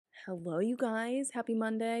Hello, you guys. Happy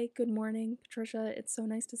Monday. Good morning, Patricia. It's so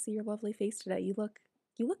nice to see your lovely face today. You look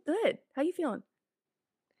good. How you feeling?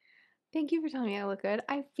 Thank you for telling me I look good.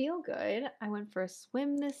 I feel good. I went for a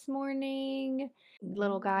swim this morning.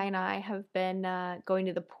 Little guy Ooh. and I have been going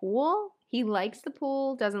to the pool. He likes the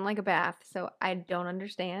pool, doesn't like a bath, so I don't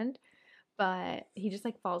understand. But he just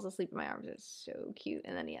like falls asleep in my arms. It's so cute.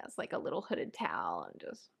 And then he has like a little hooded towel and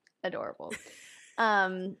just adorable.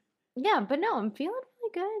 Um, yeah, but no, I'm feeling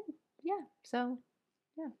really good. Yeah. So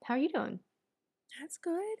yeah. How are you doing? That's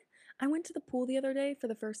good. I went to the pool the other day for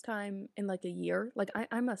the first time in like a year. Like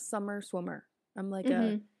I'm a summer swimmer. I'm like a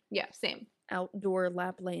Mm-hmm. Yeah, same. outdoor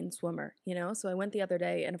lap lane swimmer. So I went the other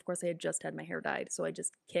day and of course I had just had my hair dyed. So I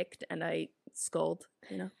just kicked and I sculled,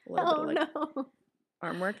 a little bit of Oh like no.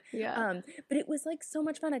 arm work. Yeah. But it was like so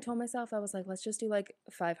much fun. I told myself, I was like, let's just do like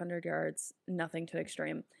 500 yards, nothing too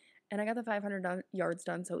extreme. And I got the 500 yards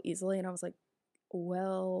done so easily. And I was like,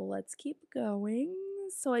 well, let's keep going.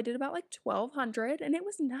 So I did about like 1200 and it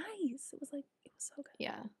was nice. It was so good.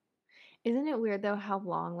 Yeah. Isn't it weird though how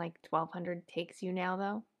long like 1200 takes you now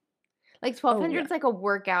though? Like Oh, 1200 yeah. is like a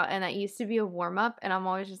workout and that used to be a warm up and I'm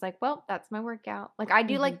always just like, well, that's my workout. Like I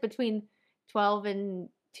do Hmm. like between 12 and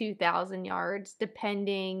 2000 yards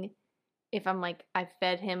depending if I'm like I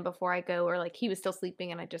fed him before I go or like he was still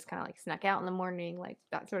sleeping and I just kind of like snuck out in the morning, like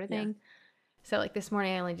that sort of Yeah. thing. So like this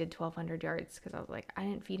morning I only did 1200 yards cuz I was like I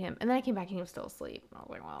didn't feed him. And then I came back and he was still asleep. And I was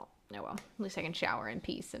like, well, oh well. At least I can shower in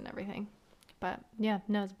peace and everything. But yeah,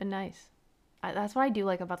 no, it's been nice. That's what I do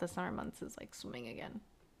like about the summer months is like swimming again.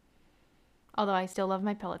 Although I still love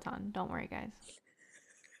my Peloton. Don't worry, guys.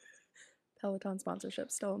 Peloton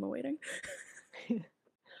sponsorship still in the waiting.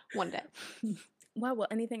 One day. Wow. Well,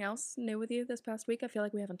 anything else new with you this past week? I feel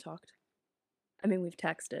like we haven't talked. I mean, we've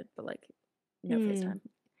texted, but like no Mm. FaceTime.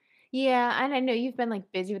 Yeah, and I know you've been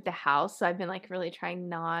like busy with the house, so I've been like really trying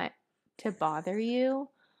not to bother you.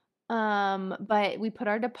 But we put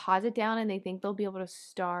our deposit down and they think they'll be able to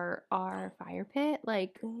start our fire pit.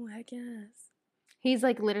 Like Oh, heck yes. he's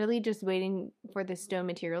like literally just waiting for the stone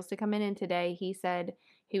materials to come in and today he said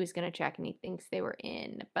he was going to check and he thinks they were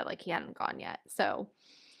in, but like he hadn't gone yet. So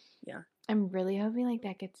Yeah. I'm really hoping like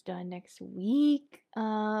that gets done next week.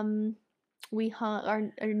 We hung our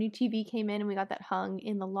new TV came in and we got that hung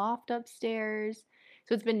in the loft upstairs.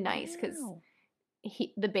 So it's been nice because Wow.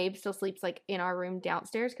 the babe still sleeps like in our room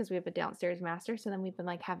downstairs because we have a downstairs master. So then we've been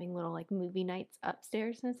like having little like movie nights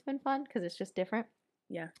upstairs and it's been fun because it's just different.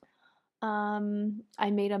 Yeah. I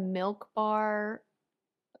made a milk bar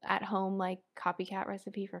at home like copycat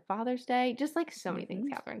recipe for Father's Day. Just like so many things,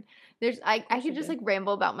 Mm-hmm. Cathrin. I Course could you just did. like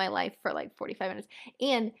ramble about my life for like 45 minutes.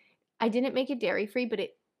 And I didn't make it dairy free, but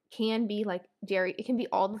it can be like dairy. It can be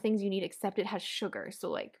all the things you need except it has sugar. So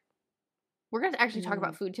like we're going to actually talk Mm,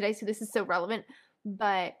 about food today, so this is so relevant.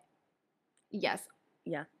 But yes,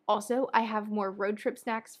 yeah. also I have more road trip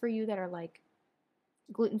snacks for you that are like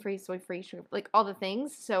gluten-free, soy-free, sugar, like all the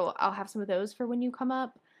things. So I'll have some of those for when you come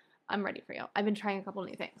up. I'm ready for you. I've been trying a couple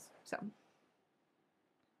new things. So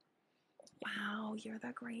Wow, you're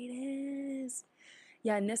the greatest.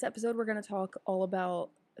 Yeah, in this episode, we're going to talk all about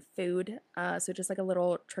food. So, just like a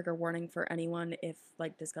little trigger warning for anyone if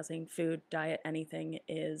like discussing food, diet, anything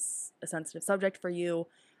is a sensitive subject for you.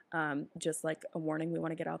 Just like a warning, we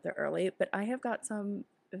want to get out there early. But I have got some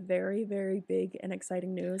very, very big and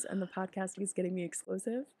exciting news, and the podcast is getting me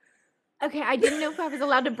exclusive. okay, I didn't know if I was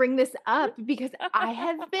allowed to bring this up because I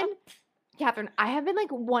have been, Cathrin, I have been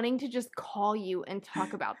like wanting to just call you and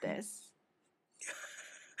talk about this.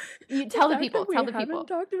 You The tell the fact people, that we tell the haven't people,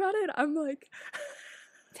 talked about it, I'm like,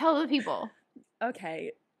 tell the people.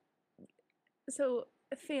 okay. So,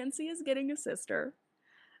 Fancy is getting a sister,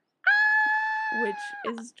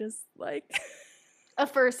 which is just like, A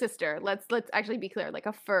fur sister. Let's actually be clear, like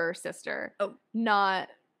a fur sister, oh, not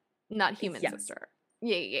human yes. sister.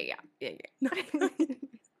 Yeah.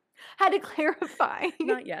 Had to clarify.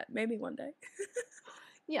 Not yet. Maybe one day.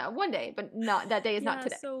 Yeah, one day, but not that day is not Yeah,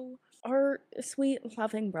 today. so our sweet,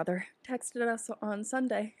 loving brother texted us on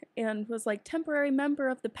Sunday and was like, temporary member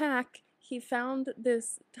of the pack. He found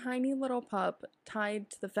this tiny little pup tied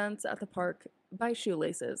to the fence at the park by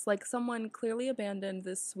shoelaces. Like someone clearly abandoned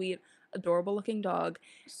this sweet, adorable looking dog.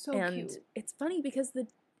 So And cute. it's funny because the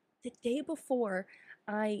day before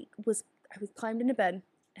I was climbed into bed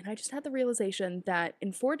and I just had the realization that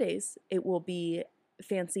in 4 days it will be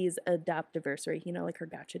Fancy's adoptiversary, like her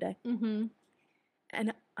gotcha day. Mm-hmm.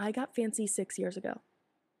 And I got Fancy 6 years ago.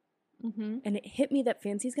 Mm-hmm. And it hit me that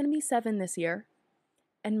Fancy's going to be 7 this year.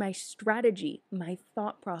 And my strategy, my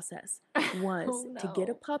thought process Oh was to get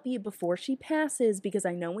a no. puppy before she passes because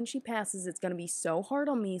I know when she passes, it's going to be so hard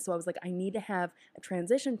on me. So I was like, I need to have a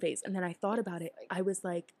transition phase. And then I thought about it. I was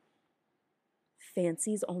like,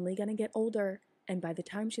 Fancy's only going to get older. And by the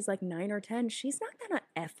time she's like 9 or 10, she's not going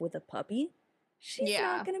to F with a puppy. She's not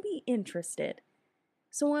Yeah. going to be interested.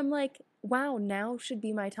 So I'm like, wow, now should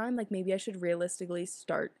be my time. Like, maybe I should realistically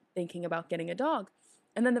start thinking about getting a dog.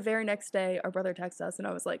 And then the very next day, our brother texted us, and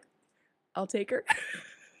I was like, I'll take her.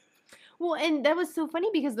 Well, and that was so funny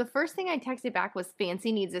because the first thing I texted back was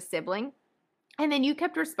Fancy needs a sibling. And then you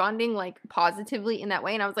kept responding like positively in that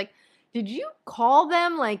way. And I was like, did you call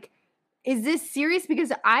them? Like, is this serious?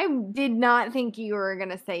 Because I did not think you were going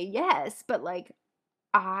to say yes. But like,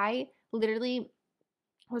 I literally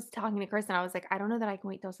was talking to Chris and I was like, I don't know that I can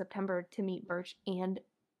wait till September to meet Birch and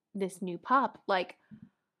this new pup. Like,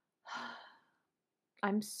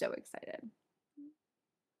 I'm so excited.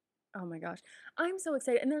 Oh my gosh. I'm so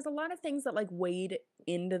excited. And there's a lot of things that like weighed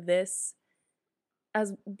into this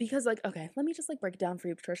as because like, okay, let me just like break it down for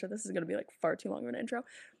you, Patricia. This is gonna be like far too long of an intro.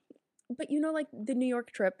 But you know, like the New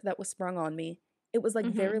York trip that was sprung on me, it was like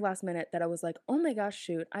very Hmm. last minute that I was like, oh my gosh,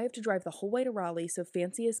 shoot, I have to drive the whole way to Raleigh so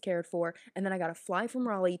Fancy is cared for. And then I gotta fly from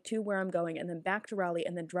Raleigh to where I'm going and then back to Raleigh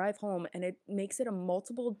and then drive home. And it makes it a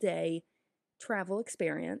multiple day travel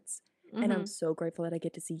experience. And I'm Hmm. so grateful that I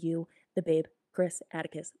get to see you, the babe, Chris,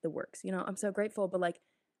 Atticus, the works. You know, I'm so grateful. But like,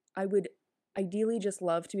 I would ideally just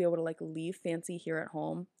love to be able to like leave Fancy here at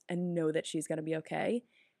home and know that she's gonna be okay.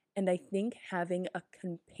 And I think having a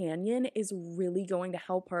companion is really going to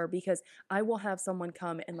help her because I will have someone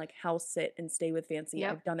come and like house sit and stay with Fancy.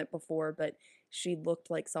 Yep. I've done it before, but she looked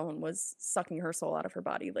like someone was sucking her soul out of her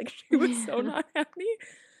body. Like she was so not happy.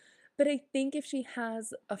 But I think if she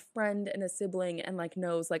has a friend and a sibling and like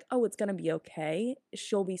knows like, oh, it's gonna be okay,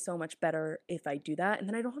 she'll be so much better if I do that. And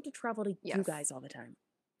then I don't have to travel to you Yes. guys all the time.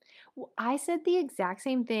 Well, I said the exact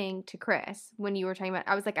same thing to Chris when you were talking about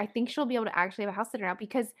I was like, I think she'll be able to actually have a house sitter now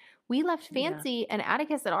because we left Yeah, Fancy and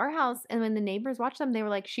Atticus at our house, and when the neighbors watched them, they were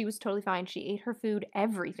like, she was totally fine. She ate her food,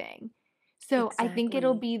 everything. So I think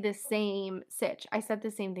it'll exactly. be the same sitch. I said the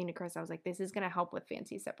same thing to Chris. I was like, this is gonna help with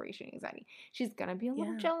Fancy's separation anxiety. She's gonna be a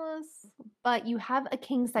little Yeah. jealous, but you have a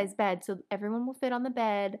king size bed, so everyone will fit on the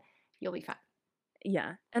bed. You'll be fine.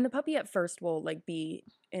 Yeah. And the puppy at first will like be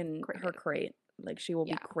in her Great. crate. Like she will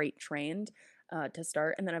be Yeah. crate trained to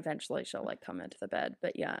start and then eventually she'll like come into the bed.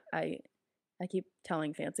 But yeah, I keep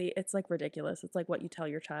telling Fancy, it's like ridiculous. It's like what you tell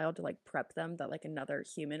your child to like prep them that like another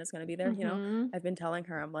human is going to be there, you know? Mm-hmm. I've been telling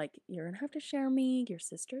her, I'm like, you're going to have to share me. Your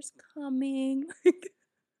sister's coming.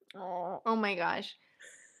 Oh my gosh.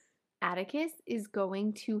 Atticus is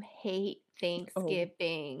going to hate Oh,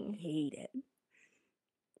 Thanksgiving. hate it.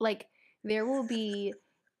 Like, there will be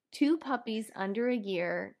 2 puppies under a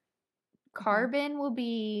year. Mhm. Carbon will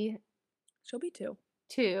be She'll be 2.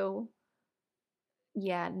 2.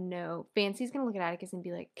 Yeah, no. Fancy's gonna look at Atticus and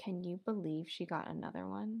be like, "Can you believe she got another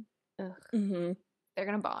one?" Ugh, Mhm. they're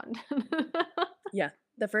gonna bond. Yeah.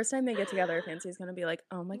 The first time they get together, Fancy's going to be like,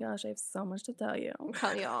 "Oh my gosh, I have so much to tell you."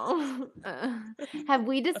 Tell y'all. Have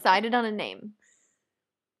we decided on a name?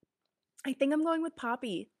 I think I'm going with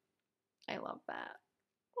Poppy. I love that.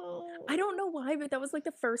 I don't Oh. know why, but that was like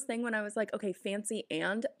the first thing when I was like, okay, Fancy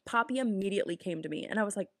and Poppy immediately came to me. And I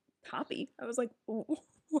was like, Poppy? I was like, what?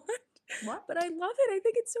 What? But I love it. I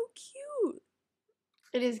think it's so cute.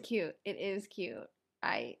 It is cute. It is cute.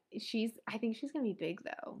 I think she's gonna be big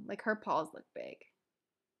though. Like her paws look big.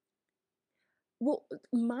 Well,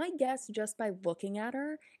 my guess just by looking at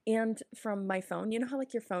her and from my phone, you know how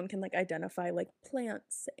like your phone can like identify like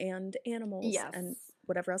plants and animals Yes. and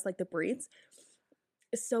whatever else, like the breeds.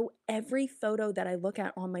 So every photo that I look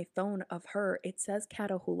at on my phone of her, it says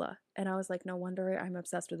Catahoula. And I was like, no wonder I'm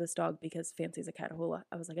obsessed with this dog because Fancy's a Catahoula.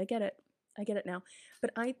 I was like, I get it. I get it now.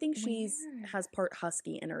 But I think she's Where? has part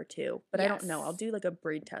husky in her too. But I don't know. I'll Yes. do like a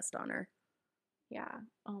breed test on her. Yeah.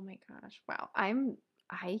 Oh my gosh. Wow.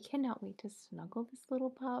 I cannot wait to snuggle this little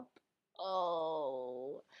pup.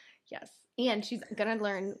 Oh. Yes. And she's gonna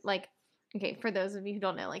learn like okay, for those of you who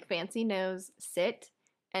don't know, like Fancy knows sit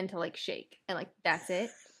and to like shake and like that's it.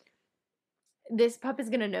 This pup is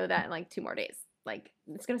gonna know that in like 2 more days. Like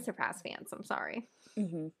it's gonna surpass fans. I'm sorry.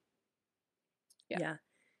 Hmm. Yeah. Yeah.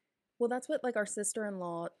 Well, that's what like our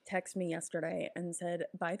sister-in-law texted me yesterday and said,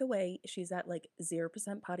 by the way, she's at like 0%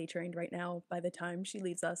 potty trained right now. By the time she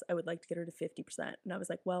leaves us, I would like to get her to 50%. And I was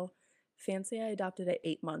like, well, Fancy I adopted at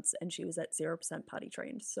 8 months and she was at 0% potty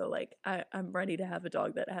trained. So like I'm ready to have a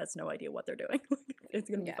dog that has no idea what they're doing. It's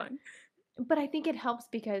gonna be Yeah. fine. But I think it helps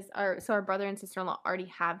because our brother and sister-in-law already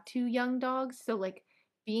have 2 young dogs, so, like,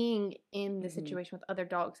 being in the Mhm. situation with other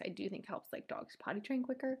dogs, I do think helps like dogs potty train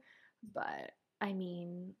quicker. But I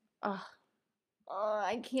mean, ugh,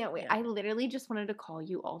 I can't wait. Yeah. I literally just wanted to call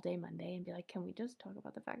you all day Monday and be like, "Can we just talk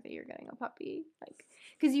about the fact that you're getting a puppy?" Like,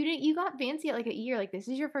 because you got fancy at like a year. Like, this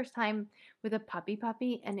is your first time with a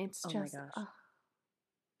puppy, and it's Oh my just, gosh. ugh,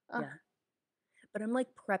 Yeah. But I'm like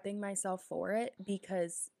prepping myself for it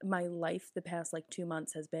because my life the past like 2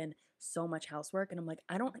 months has been so much housework and I'm like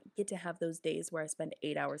I don't get to have those days where I spend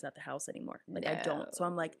 8 hours at the house anymore. Like I don't. So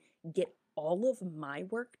I'm no. like get all of my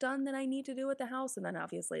work done that I need to do at the house and then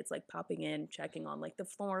obviously it's like popping in, checking on like the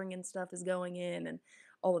flooring and stuff is going in and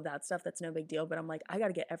all of that stuff that's no big deal, but I'm like I got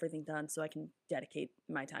to get everything done so I can dedicate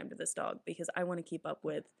my time to this dog because I want to keep up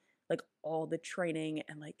with like all the training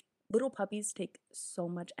and like little puppies take so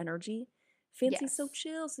much energy. Fancy's so Yes.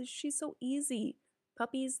 chill, so she's so easy.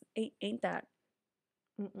 Puppies ain't that.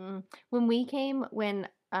 Mm-mm. When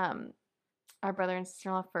our brother and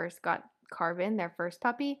sister-in-law first got Carvin, their first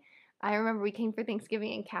puppy, I remember we came for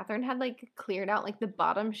Thanksgiving and Cathrin had like cleared out like the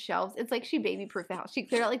bottom shelves. It's like she baby-proofed the house. She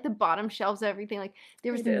cleared out like the bottom shelves of everything. Like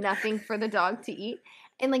there I was did. nothing for the dog to eat.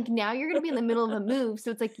 And like now you're gonna be in the middle of a move.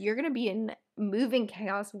 So it's like you're gonna be in moving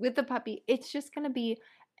chaos with the puppy. It's just gonna be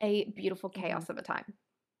a beautiful Mhm. chaos of a time.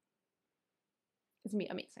 It's gonna be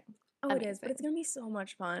amazing. Oh, it is, but it's Amazing. gonna be so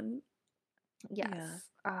much fun. Yeah, Yes.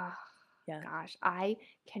 Ah, yeah. gosh, I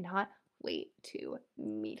cannot wait to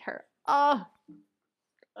meet her. Oh,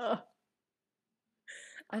 oh.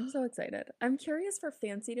 I'm so excited. I'm curious for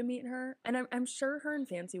Fancy to meet her, and I'm sure her and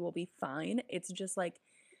Fancy will be fine. It's just like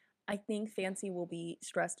I think Fancy will be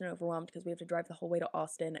stressed and overwhelmed because we have to drive the whole way to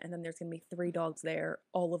Austin, and then there's gonna be 3 dogs there,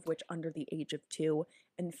 all of which under the age of 2,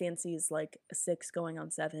 and Fancy's like 6 going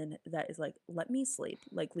on 7 that is like, "Let me sleep.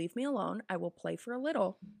 Like, leave me alone. I will play for a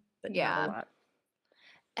little, but not a Yeah. lot."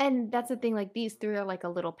 And that's the thing, like these three are like a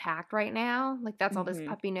little pack right now. Like that's all this Mhm.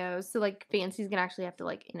 puppy knows. So like Fancy's gonna actually have to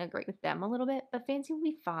like integrate with them a little bit, but Fancy will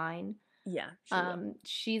be fine. Yeah, she will.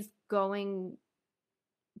 She's going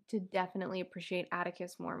to definitely appreciate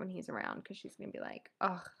Atticus more when he's around because she's gonna be like,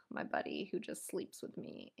 oh, my buddy who just sleeps with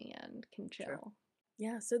me and can True. chill.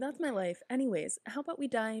 Yeah, so that's my life. Anyways, how about we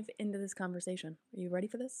dive into this conversation? Are you ready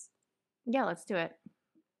for this? Yeah, let's do it.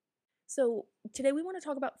 So, today we want to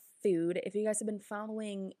talk about food. If you guys have been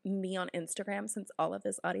following me on Instagram, since all of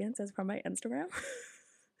this audience is from my Instagram,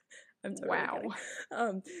 I'm totally kidding. Wow.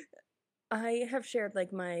 Um, I have shared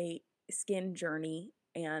like my skin journey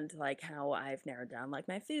and like how I've narrowed down like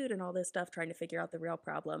my food and all this stuff, trying to figure out the real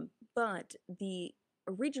problem. But the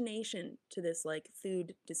origination to this like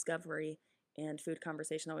food discovery and food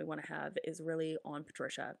conversation that we want to have is really on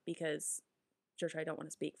Patricia because Patricia, I don't want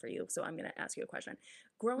to speak for you, so I'm going to ask you a question.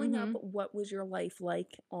 Growing up, Mm-hmm. what was your life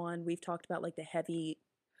like on, we've talked about like the heavy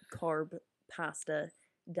carb pasta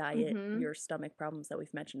diet, Mm-hmm. your stomach problems that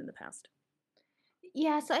we've mentioned in the past?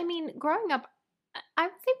 Yeah, so I mean, growing up, I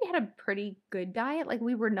would say we had a pretty good diet. Like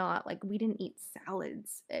we were not like we didn't eat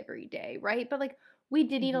salads every day, right? But like we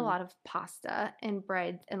did eat a Hmm. lot of pasta and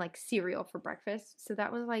bread and like cereal for breakfast. So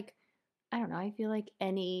that was like I don't know, I feel like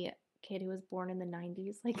any kid who was born in the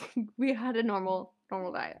 90s, like we had a normal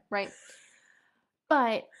diet, right?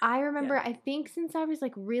 But I Yeah. remember I think since I was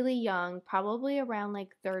like really young, probably around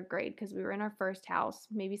like 3rd grade because we were in our first house,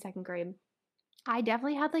 maybe 2nd grade I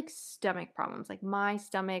definitely had like stomach problems. Like my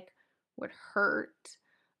stomach would hurt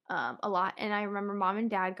a lot. And I remember mom and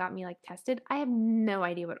dad got me like tested. I have no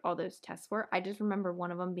idea what all those tests were. I just remember one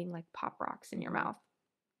of them being like pop rocks in your Hmm. mouth.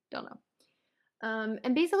 Don't know.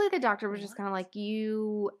 And basically the doctor was just What? kind of like,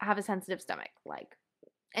 you have a sensitive stomach. Like,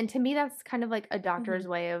 and to me, that's kind of like a Hmm. doctor's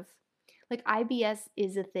way of like IBS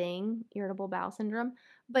is a thing, irritable bowel syndrome,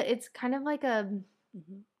 but it's kind of like Hmm.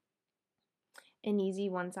 an easy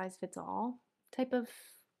one size fits all type of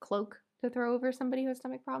cloak to throw over somebody who has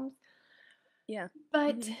stomach problems. Yeah.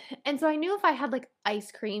 But Hmm. and so I knew if I had like ice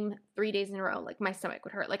cream 3 days in a row, like my stomach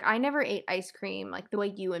would hurt. Like I never ate ice cream like the way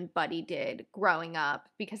you and Buddy did growing up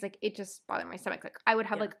because like it just bothered my stomach. Like I would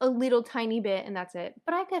have Yeah. like a little tiny bit and that's it.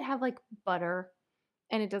 But I could have like butter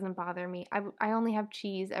and it doesn't bother me. I only have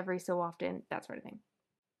cheese every so often, that sort of thing.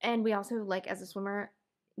 And we also like as a swimmer,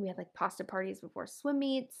 we had like pasta parties before swim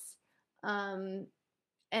meets. Um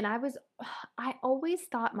and I always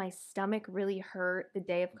thought my stomach really hurt the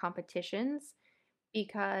day of competitions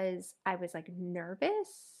because I was like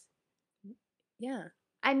nervous. Yeah.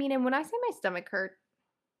 I mean, and when I say my stomach hurt,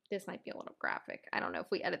 this might be a little graphic. I don't know if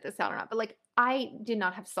we edit this out or not, but like I did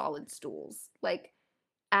not have solid stools like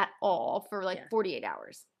at all for like Yeah. 48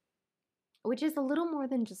 hours, which is a little more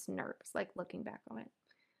than just nerves, like looking back on it.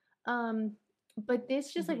 Um, but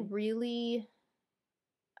this just like Hmm. really,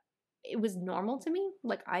 it was normal to me.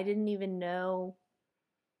 Like I didn't even know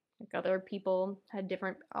Like other people had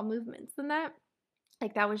different bowel movements than that.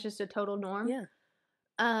 Like that was just a total norm. Yeah.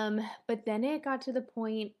 But then it got to the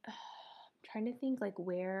point, I'm trying to think like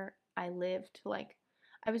where I lived. Like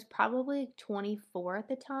I was probably 24 at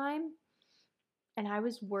the time and I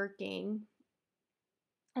was working.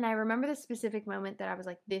 And I remember the specific moment that I was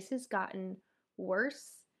like, this has gotten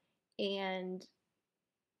worse and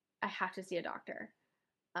I have to see a doctor.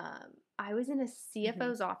 I was in a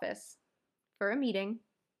Mhm. CFO's office for a meeting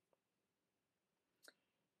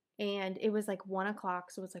and it was like 1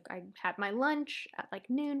 o'clock. So it was like I had my lunch at like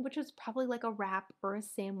noon, which was probably like a wrap or a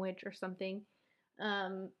sandwich or something.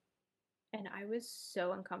 Um, and I was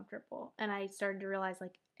so uncomfortable. And I started to realize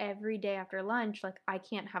like every day after lunch, like I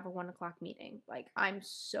can't have a 1 o'clock meeting. Like I'm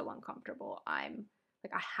so uncomfortable. I'm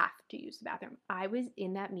like, I have to use the bathroom. I was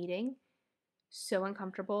in that meeting so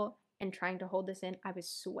uncomfortable and trying to hold this in. I was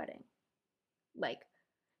sweating. Like,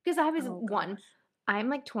 because I was Oh one, gosh. I'm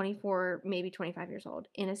like 24, maybe 25 years old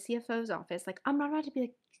in a CFO's office. Like, I'm not about to be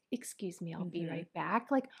like, excuse me, I'll be Mhm. right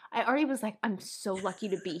back. Like, I already was like, I'm so lucky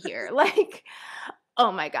to be here. Like,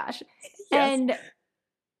 oh my gosh. Yes. And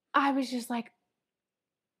I was just like,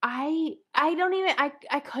 I don't even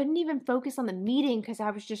I couldn't even focus on the meeting because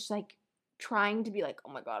I was just like trying to be like,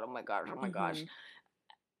 oh my god, oh my gosh, oh my gosh. Mhm.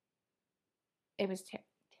 It was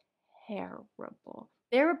terrible.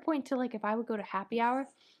 There were points to like if I would go to happy hour,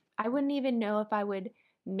 I wouldn't even know if I would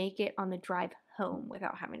make it on the drive home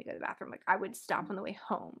without having to go to the bathroom. Like I would stop on the way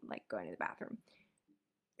home, like going to the bathroom.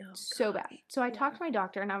 Oh So bad. gosh. So I talked Yeah. to my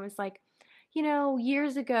doctor and I was like,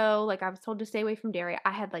 years ago, like I was told to stay away from dairy.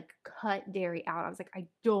 I had like cut dairy out. I was like, I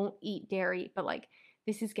don't eat dairy, but like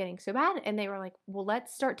this is getting so bad. And they were like, well,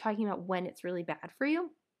 let's start talking about when it's really bad for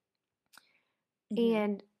you. Mhm.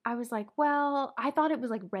 And I was like, well, I thought it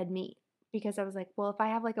was like red meat because I was like, well, if I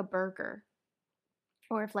have like a burger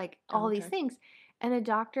or if like Oh, all these okay. things. And the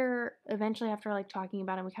doctor eventually, after like talking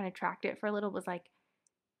about it, we kind of tracked it for a little, was like,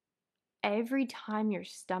 every time your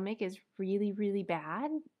stomach is really, really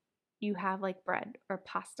bad, you have like bread or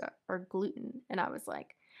pasta or gluten. And I was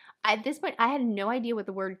like, at this point, I had no idea what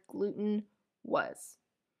the word gluten was.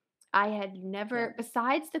 I had Yeah. never,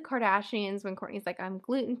 besides the Kardashians, when Courtney's like, I'm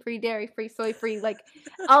gluten free, dairy free, soy free, like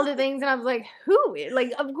all the things. And I was like, who?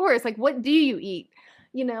 Like, of course, like, what do you eat?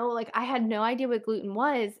 Like I had no idea what gluten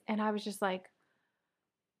was. And I was just like,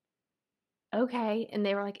 okay. And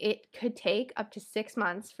they were like, it could take up to 6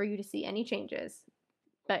 months for you to see any changes,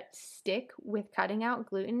 but stick with cutting out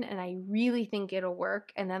gluten. And I really think it'll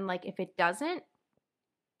work. And then, like, if it doesn't,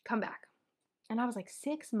 come back. And I was like,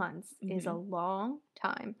 6 months is a Mhm. long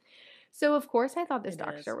time. So, of course, I thought this It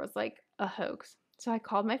is. doctor was like a hoax. So I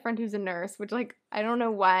called my friend who's a nurse, which, like, I don't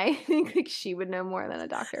know why. I think like she would know more than a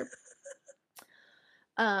doctor.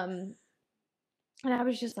 Um, and I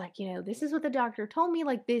was just like, this is what the doctor told me.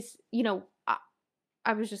 Like this,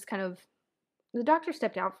 I was just kind of the doctor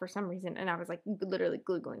stepped out for some reason, and I was like literally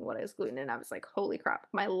googling what is gluten, and I was like, holy crap,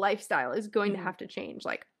 my lifestyle is going to Mhm. have to change.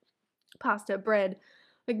 Like pasta, bread,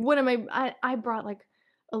 like what am I brought like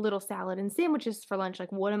a little salad and sandwiches for lunch.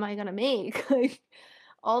 Like what am I gonna make? Like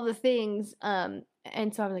all the things. And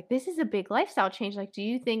so I was like, this is a big lifestyle change. Like, do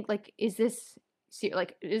you think like is this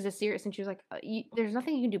serious? And she was like, there's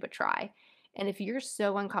nothing you can do but try. And if you're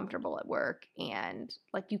so uncomfortable at work and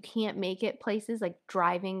like you can't make it places like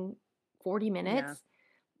driving 40 Yeah. minutes,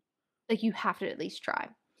 like you have to at least try.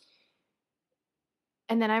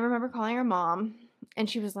 And then I remember calling her mom and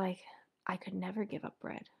she was like, I could never give up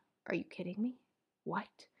bread. Are you kidding me? What?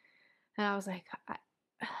 And I was like,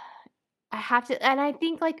 I have to. And I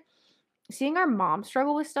think like seeing our mom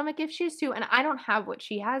struggle with stomach issues too, and I don't have what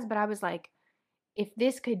she has, but I was like, if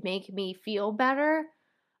this could make me feel better,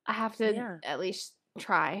 I have to Yeah. at least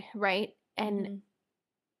try, right? And Mhm.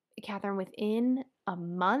 Cathrin, within a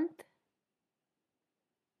month,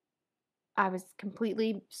 I was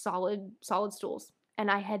completely solid stools. And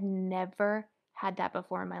I had never had that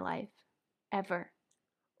before in my life. Ever.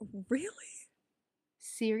 Really?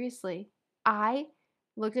 Seriously. I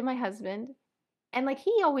looked at my husband and like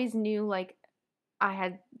he always knew like I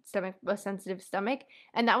had a sensitive stomach.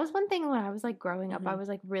 And that was one thing when I was like growing up, I Mhm. was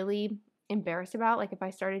like really embarrassed about. Like if I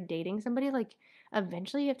started dating somebody, like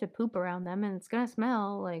eventually you have to poop around them and it's gonna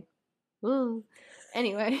smell like ooh.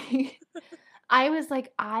 Anyway, I was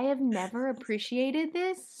like, I have never appreciated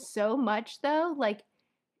this so much though. Like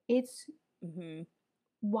it's Mhm.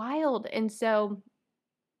 wild. And so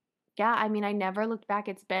yeah, I mean, I never looked back.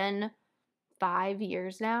 It's been 5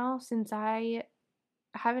 years now since I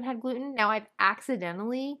haven't had gluten. Now, I've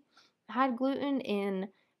accidentally had gluten in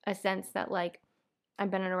a sense that, like,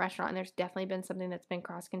 I've been in a restaurant and there's definitely been something that's been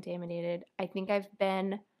cross contaminated. I think I've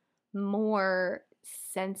been more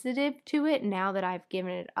sensitive to it now that I've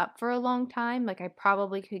given it up for a long time. Like, I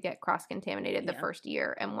probably could get cross-contaminated the Yeah. first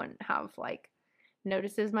year and wouldn't have, like,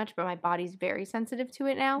 noticed as much, but my body's very sensitive to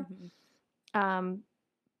it now. Hmm. Um,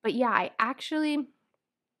 but yeah, I actually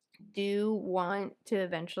do want to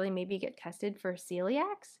eventually maybe get tested for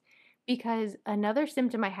celiacs because another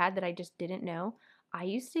symptom I had that I just didn't know, I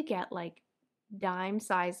used to get like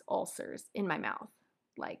dime-sized ulcers in my mouth.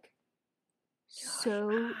 Like Gosh.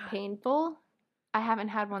 so painful. I haven't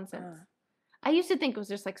had one since. Uh, I used to think it was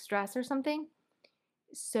just like stress or something.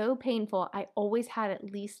 So painful. I always had at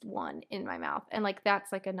least one in my mouth. And like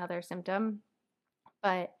that's like another symptom.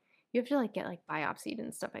 But you have to like get like biopsied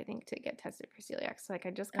and stuff, I think, to get tested for celiac. So like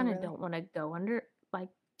I just oh, kind of really? don't want to go under like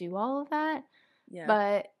do all of that. Yeah.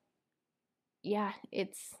 But yeah,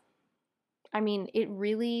 it's I mean, it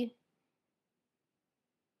really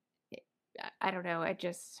I don't know. I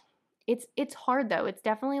just it's hard though. It's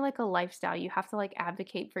definitely like a lifestyle. You have to like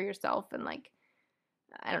advocate for yourself and like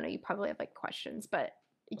I don't know, you probably have like questions, but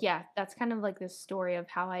yeah, that's kind of like this story of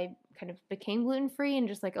how I kind of became gluten free and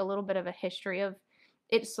just like a little bit of a history of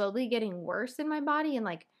it slowly getting worse in my body. And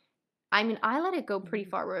like, I mean, I let it go pretty Mhm.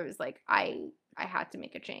 far where it was like, I had to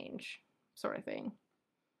make a change sort of thing.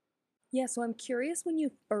 Yeah, so I'm curious when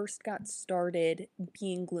you first got started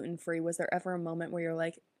being gluten free, was there ever a moment where you're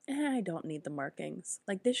like, I don't need the markings.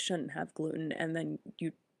 Like this shouldn't have gluten, and then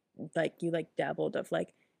you dabbled of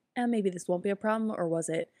like, maybe this won't be a problem, or was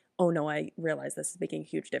it, oh no, I realize this is making a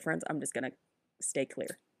huge difference. I'm just gonna stay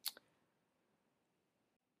clear.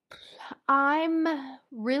 I'm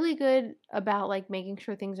really good about like making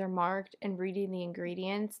sure things are marked and reading the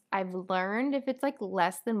ingredients. I've learned if it's like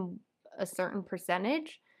less than a certain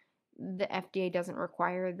percentage, the FDA doesn't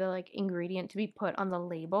require the like ingredient to be put on the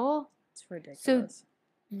label. It's So ridiculous.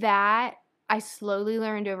 that I slowly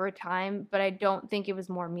learned over time, but I don't think it was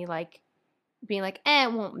more me like being like,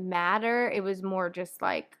 it won't matter. It was more just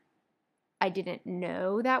like I didn't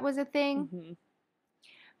know that was a thing. Hmm.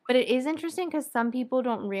 But it is interesting because some people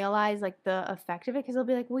don't realize like the effect of it because they'll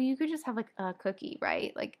be like, well, you could just have like a cookie,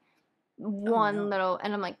 right? Like Oh one no. little,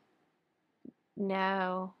 and I'm like,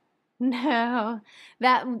 no, no.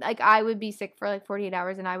 That like I would be sick for like 48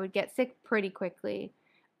 hours and I would get sick pretty quickly.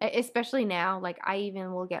 Especially now, like I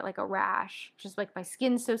even will get like a rash. Just like my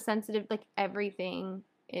skin's so sensitive, like everything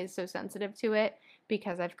is so sensitive to it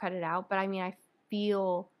because I've cut it out. But I mean, I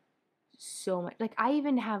feel so much like I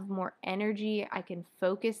even have more energy. I can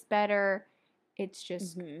focus better. It's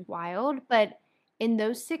just Hmm. wild. But in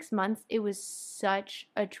those 6 months, it was such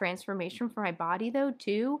a transformation for my body, though,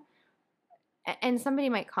 too and somebody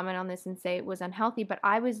might comment on this and say it was unhealthy, but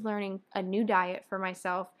I was learning a new diet for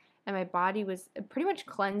myself and my body was pretty much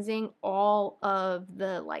cleansing all of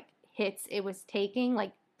the like hits it was taking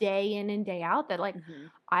like day in and day out that like Hmm.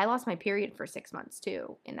 I lost my period for 6 months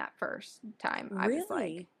too in that first time. I was like,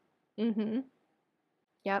 Really? mm-hmm.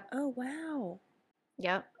 Yep. Oh wow.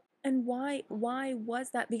 Yep. And why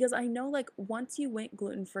was that? Because I know like once you went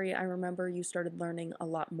gluten free, I remember you started learning a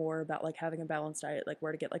lot more about like having a balanced diet, like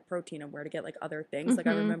where to get like protein and where to get like other things. Like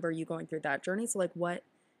I Mm-hmm. remember you going through that journey. So like what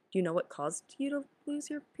do you know what caused you to lose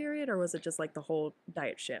your period, or was it just like the whole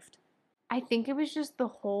diet shift? I think it was just the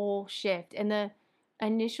whole shift and the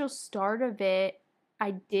initial start of it.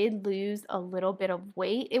 I did lose a little bit of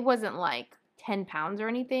weight. It wasn't like 10 pounds or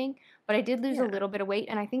anything, but I did lose a Yeah. little bit of weight.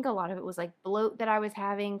 And I think a lot of it was like bloat that I was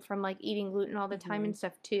having from like eating gluten all the time Hmm. and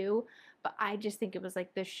stuff too. But I just think it was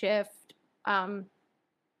like the shift. Um,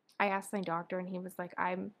 I asked my doctor and he was like,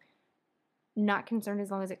 I'm not concerned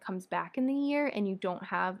as long as it comes back in the year and you don't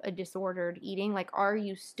have a disordered eating. Like, are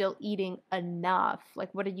you still eating enough?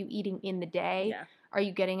 Like, what are you eating in the day? Yeah. Are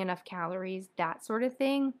you getting enough calories? That sort of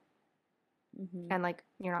thing. Hmm. And like,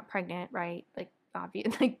 you're not pregnant, right? Like,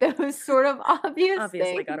 obvious, like those sort of obvious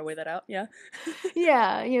Obviously got to things. weigh that out. Yeah.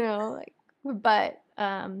 Yeah, like, but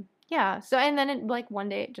yeah. So, and then it like one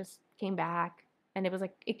day it just came back and it was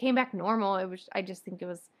like, it came back normal. I just think it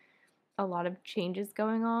was a lot of changes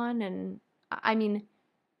going on. And I mean,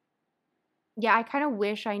 yeah, I kind of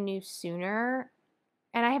wish I knew sooner.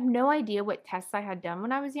 And I have no idea what tests I had done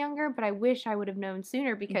when I was younger, but I wish I would have known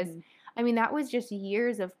sooner because Hmm. I mean, that was just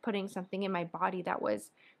years of putting something in my body that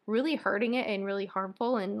was really hurting it and really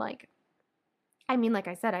harmful. And like, I mean, like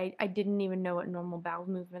I said, I didn't even know what normal bowel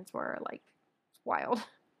movements were. Like, it's wild.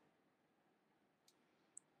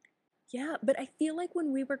 Yeah, but I feel like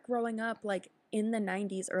when we were growing up, like in the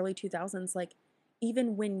 90s, early 2000s, like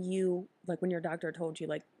even when when your doctor told you,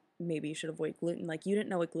 like, maybe you should avoid gluten, like you didn't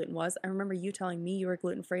know what gluten was. I remember you telling me you were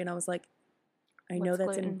gluten free, and I was like, I know What's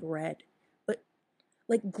that's in gluten? bread, but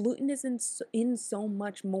like gluten is in so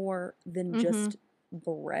much more than Mm hmm. just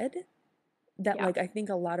bread. that Yeah. like I think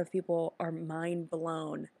a lot of people are mind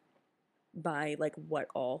blown by like what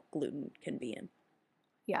all gluten can be in.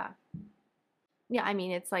 Yeah. Yeah, I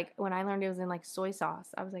mean, it's like when I learned it was in like soy sauce,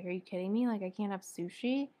 I was like, "Are you kidding me? Like I can't have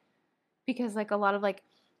sushi?" Because like a lot of like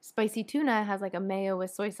spicy tuna has like a mayo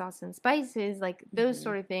with soy sauce and spices, like those Hmm.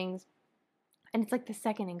 sort of things. And it's like the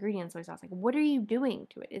second ingredient soy sauce. Like, what are you doing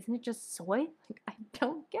to it? Isn't it just soy? Like, I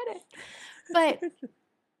don't get it. But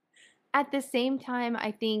at the same time,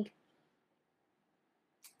 I think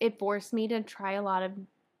it forced me to try a lot of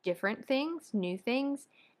different things, new things.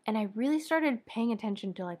 And I really started paying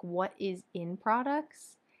attention to like what is in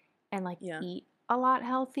products and like Yeah. eat a lot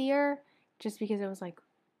healthier just because it was like,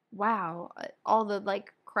 wow, all the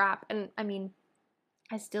like crap. And I mean,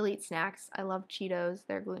 I still eat snacks. I love Cheetos.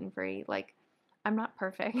 They're gluten free. Like, I'm not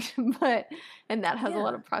perfect, but, and that has a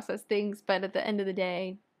lot Yeah. of processed things. But at the end of the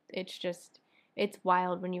day, it's just, it's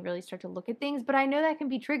wild when you really start to look at things. But I know that can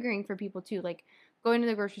be triggering for people too. Like, going to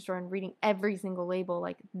the grocery store and reading every single label,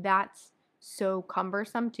 like, that's so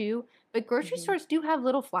cumbersome too. But grocery Hmm. stores do have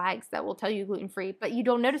little flags that will tell you gluten free, but you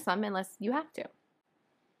don't notice them unless you have to.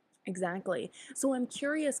 Exactly. So I'm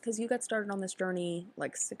curious because you got started on this journey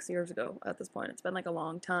like 6 years ago at this point. It's been like a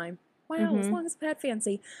long time. Wow, as Mm-hmm. long as I've had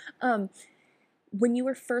fancy. Um, when you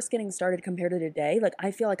were first getting started compared to today, like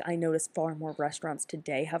I feel like I noticed far more restaurants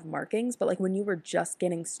today have markings, but like when you were just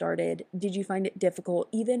getting started, did you find it difficult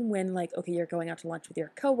even when like okay, you're going out to lunch with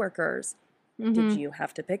your coworkers? Did Mm-hmm. you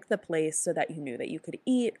have to pick the place so that you knew that you could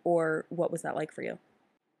eat or what was that like for you?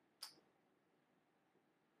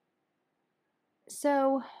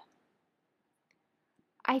 So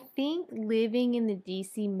I think living in the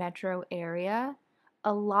DC metro area,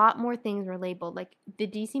 a lot more things were labeled. Like the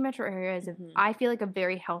DC metro area is Mhm. I feel like a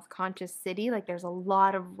very health conscious city. Like there's a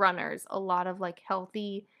lot of runners, a lot of like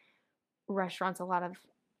healthy restaurants, a lot of,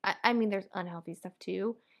 I mean, there's unhealthy stuff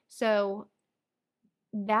too. So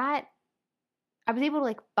that I was able to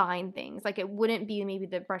like find things. Like it wouldn't be maybe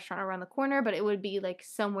the restaurant around the corner, but it would be like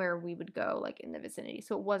somewhere we would go like in the vicinity.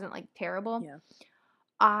 So it wasn't like terrible. Yeah.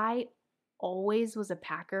 I always was a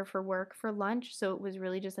packer for work for lunch, so it was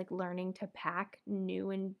really just like learning to pack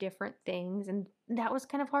new and different things, and that was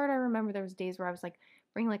kind of hard. I remember there was days where I was like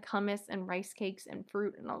bringing like hummus and rice cakes and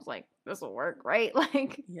fruit, and I was like, "This will work, right?"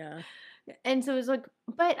 Like, Yeah. and so it was like,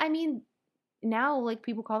 but I mean, now like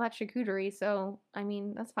people call that charcuterie, so I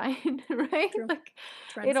mean that's fine, right? True. Like,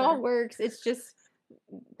 it all Trendsetter. works. It's just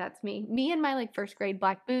that's me, me and my like first grade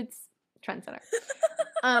black boots, trendsetter.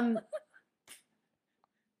 Um,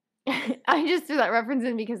 I just threw that reference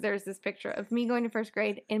in because there's this picture of me going to first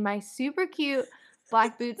grade in my super cute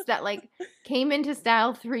black boots that like came into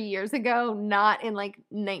style 3 years ago, not in like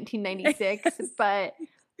 1996, but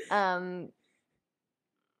um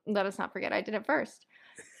let us not forget I did it first.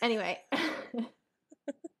 Anyway,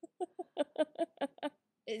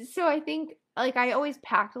 so I think like I always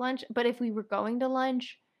packed lunch, but if we were going to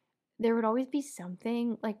lunch, there would always be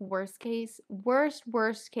something like worst case,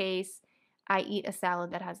 I eat a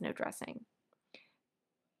salad that has no dressing.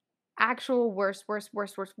 Actual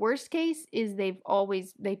worst case is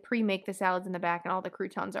they pre-make the salads in the back and all the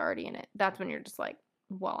croutons are already in it. That's when you're just like,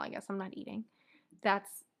 well, I guess I'm not eating.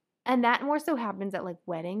 That's and that more so happens at like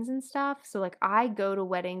weddings and stuff. So like I go to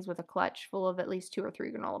weddings with a clutch full of at least 2 or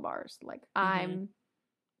 3 granola bars. Like Hmm. I'm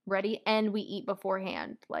ready and we eat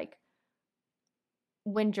beforehand. Like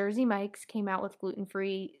when Jersey Mike's came out with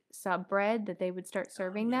gluten-free sub bread that they would start Oh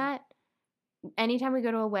serving yeah. that, anytime we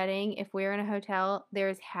go to a wedding, if we're in a hotel,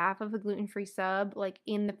 there's half of a gluten-free sub like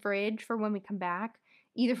in the fridge for when we come back,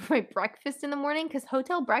 either for my breakfast in the morning cuz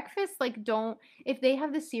hotel breakfast like don't if they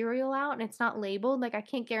have the cereal out and it's not labeled, like I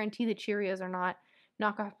can't guarantee the Cheerios are not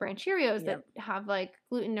knockoff brand Cheerios that Yep. have like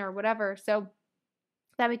gluten or whatever. So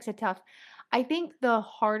that makes it tough. I think the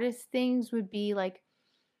hardest things would be like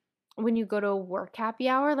when you go to a work happy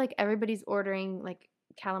hour, like everybody's ordering like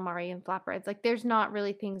calamari and flatbreads. Like there's not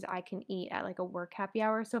really things I can eat at like a work happy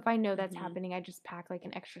hour. So if I know that's Hmm. happening, I just pack like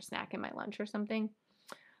an extra snack in my lunch or something.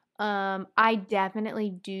 I definitely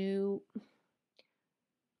do.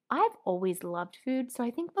 I've always loved food. So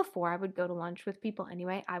I think before I would go to lunch with people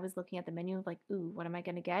anyway, I was looking at the menu of like, ooh, what am I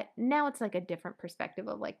going to get? Now it's like a different perspective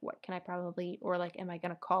of like, what can I probably eat? Or like, am I going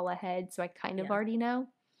to call ahead? So I kind of Yeah. already know.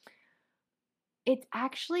 It's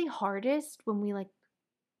actually hardest when we like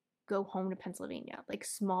go home to Pennsylvania, like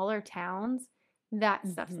smaller towns, that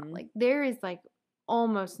stuff's not Hmm. like there is like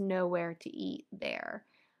almost nowhere to eat there.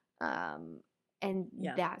 Um and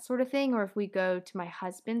Yeah. that sort of thing. Or if we go to my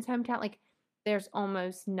husband's hometown, like there's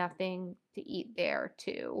almost nothing to eat there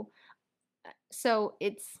too. So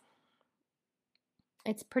it's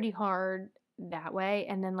pretty hard that way.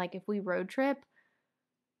 And then like if we road trip,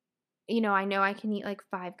 I know I can eat like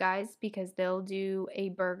Five Guys because they'll do a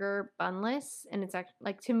burger bunless, and it's actually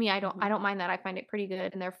like, to me, I don't Mhm. I don't mind that. I find it pretty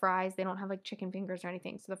good, and their fries, they don't have like chicken fingers or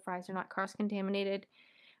anything, so the fries are not cross contaminated.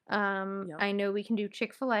 Yep. I know we can do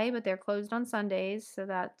Chick-fil-A, but they're closed on Sundays, so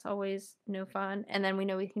that's always no fun. And then we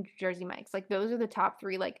know we can do Jersey Mike's. Like those are the top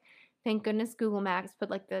three. Like, thank goodness Google Maps put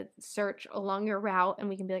like the search along your route, and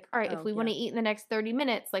we can be like, all right, if Oh, we want yeah. to eat in the next 30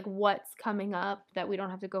 minutes, like what's coming up that we don't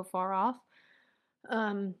have to go far off.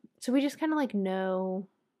 So we just kind of like know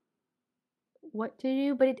what to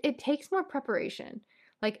do, but it takes more preparation.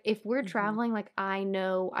 Like if we're Mhm. traveling, like I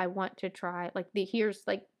know I want to try like here's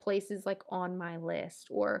like places like on my list,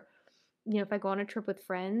 or if I go on a trip with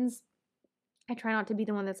friends, I try not to be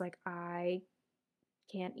the one that's like, I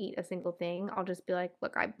can't eat a single thing. I'll just be like,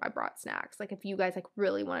 look, I brought snacks. Like if you guys like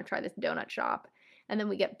really want to try this donut shop, and then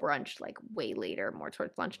we get brunch like way later, more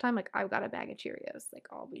towards lunchtime, like I've got a bag of Cheerios. Like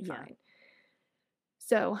I'll be Yeah. fine.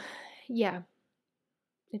 So yeah,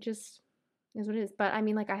 it just is what it is. But I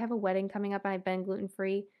mean, like I have a wedding coming up and I've been gluten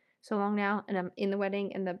free so long now, and I'm in the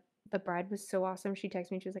wedding, and the bride was so awesome. She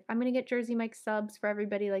texted me, she was like, I'm gonna get Jersey Mike subs for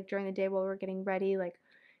everybody like during the day while we're getting ready, like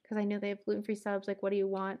because I know they have gluten free subs. Like, what do you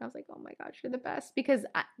want? And I was like, oh my gosh, you're the best. Because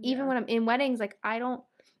even Yeah. when I'm in weddings, like I don't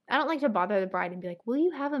like to bother the bride and be like, will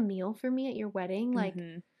you have a meal for me at your wedding? Like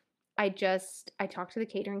Mhm. I talk to the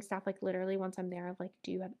catering staff like literally once I'm there of like,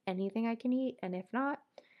 do you have anything I can eat? And if not,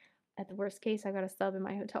 at the worst case, I got a sub in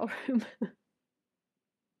my hotel room.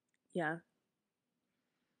 Yeah.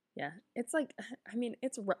 Yeah. It's like I mean,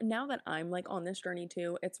 it's now that I'm like on this journey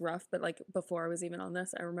too, it's rough, but like before I was even on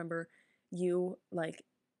this, I remember you like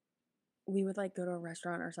we would like go to a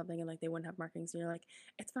restaurant or something and like they wouldn't have markings and you're like,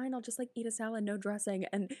 it's fine, I'll just like eat a salad, no dressing.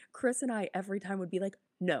 And Chris and I every time would be like,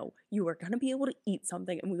 no, you are gonna be able to eat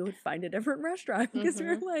something, and we would find a different restaurant because we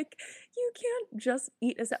were Mhm. like, you can't just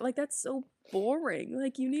eat a salad. Like that's so boring.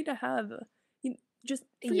 Like you need to have you, just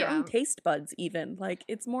for your own Yeah. taste buds, even. Like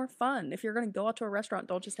it's more fun. If you're gonna go out to a restaurant,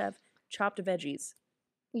 don't just have chopped veggies.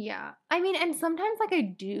 Yeah. I mean, and sometimes like I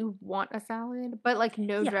do want a salad, but like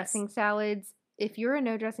no Yes. dressing salads. If you're a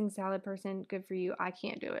no dressing salad person, good for you. I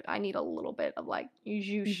can't do it. I need a little bit of like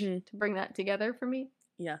zhoosh Mm-hmm. to bring that together for me.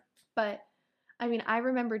 Yeah. But I mean, I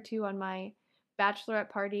remember too on my bachelorette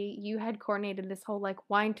party, you had coordinated this whole like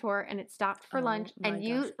wine tour, and it stopped for lunch, Oh my and gosh,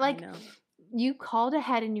 you I like know. you called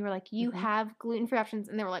ahead and you were like, you Mm-hmm. have gluten-free options,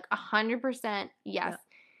 and they were like 100% yes. Yeah.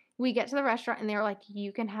 We get to the restaurant and they were like,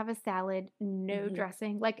 you can have a salad, no Mm-hmm.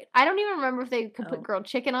 dressing. Like, I don't even remember if they could put Oh, grilled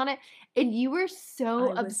chicken on it. And you were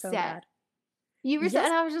so I was so upset. mad. You were so, Yes,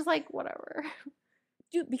 and I was just like, whatever.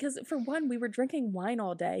 dude, because for one, we were drinking wine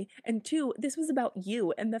all day, and two, this was about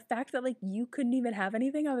you, and the fact that like you couldn't even have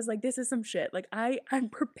anything, I was like, this is some shit. Like I'm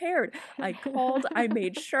prepared. I called, I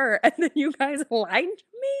made sure, and then you guys lied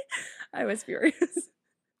to me. I was furious.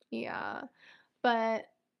 Yeah. But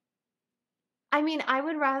I mean, I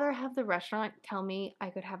would rather have the restaurant tell me I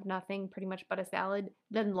could have nothing pretty much but a salad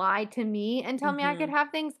than lie to me and tell me I could Mhm. have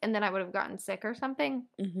things, and then I would have gotten sick or something.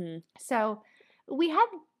 Mhm. So we had,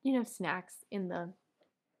 snacks in the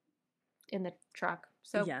truck.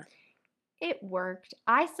 So Yeah. it worked.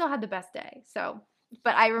 I still had the best day. So,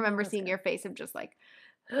 but I Well, remember that's seeing good. your face of just like,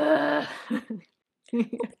 ugh. Well,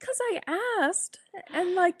 because I asked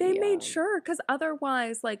and like they made Yeah. sure because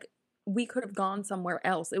otherwise like we could have gone somewhere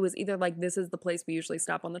else. It was either like this is the place we usually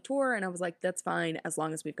stop on the tour and I was like that's fine as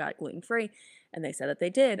long as we've got gluten free and they said that they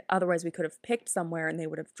did. Otherwise we could have picked somewhere and they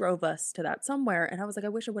would have drove us to that somewhere and I was like I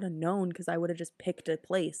wish I would have known because I would have just picked a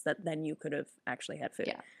place that then you could have actually had food.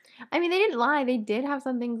 Yeah. I mean, they didn't lie. They did have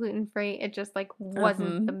something gluten free. It just like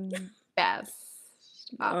wasn't Uh-huh. the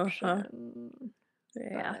best Uh-huh. option.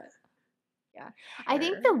 Yeah. But yeah. I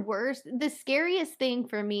think Sure. the scariest thing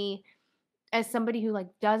for me as somebody who like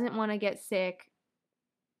doesn't want to get sick,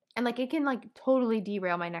 and like it can like totally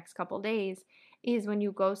derail my next couple days, is when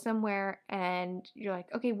you go somewhere and you're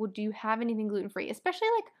like, okay, well, do you have anything gluten free? Especially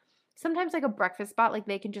like sometimes like a breakfast spot, like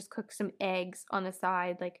they can just cook some eggs on the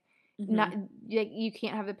side, like not Mhm. like you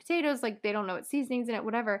can't have the potatoes, like they don't know what seasonings in it,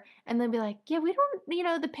 whatever. And they'll be like, yeah, we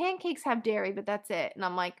don't, the pancakes have dairy, but that's it. And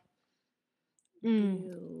I'm like, mm,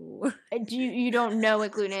 Boo. do you don't know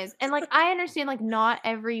what gluten is? And like I understand like not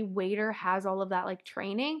every waiter has all of that like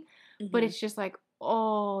training, but Mhm. it's just like,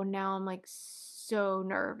 oh, now I'm like so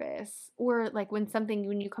nervous. Or like when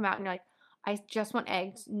you come out and you're like, I just want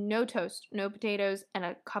eggs, no toast, no potatoes, and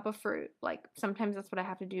a cup of fruit. Like sometimes that's what I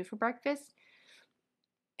have to do for breakfast.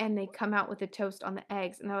 And they come out with the toast on the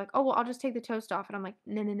eggs and they're like, oh well, I'll just take the toast off. And I'm like,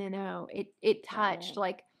 no, no, no, no. It touched. Oh.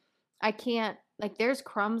 Like I can't, like there's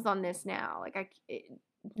crumbs on this now. Like it's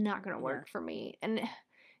not gonna Yeah. work for me. And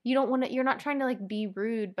you don't want to, you're not trying to like be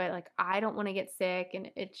rude, but like I don't want to get sick, and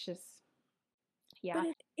it's just, But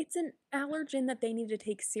yeah. it's an allergen that they need to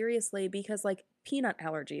take seriously because, like, peanut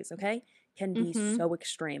allergies, okay, can be Mhm. so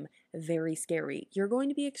extreme, very scary. You're going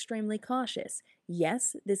to be extremely cautious.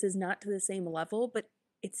 Yes, this is not to the same level, but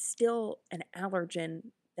it's still an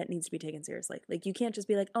allergen that needs to be taken seriously. Like, you can't just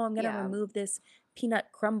be like, "Oh, I'm gonna Yeah. remove this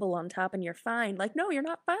peanut crumble on top and you're fine." Like, no, you're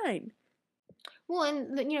not fine. Well,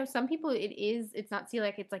 and some people it's not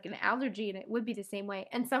celiac, it's like an allergy, and it would be the same way.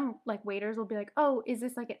 And some like waiters will be like, "Oh, is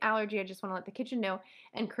this like an allergy? I just want to let the kitchen know."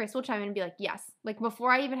 And Chris will chime in and be like, "Yes." Like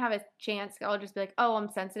before I even have a chance, I'll just be like, "Oh, I'm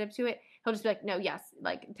sensitive to it." He'll just be like, "No, yes,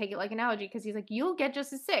 like take it like an allergy," because he's like, "You'll get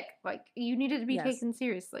just as sick. Like you need it to be Yes. taken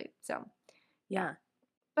seriously." So yeah. Yeah.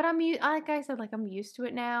 But like I said, like I'm used to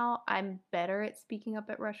it now. I'm better at speaking up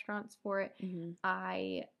at restaurants for it. Mhm.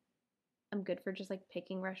 I'm good for just like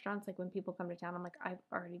picking restaurants. Like when people come to town, I'm like, I've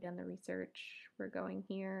already done the research. We're going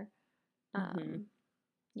here. Mhm. Um,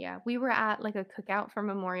 yeah, we were at like a cookout for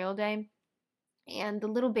Memorial Day, and the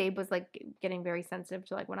little babe was like getting very sensitive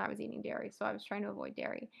to like when I was eating dairy. So I was trying to avoid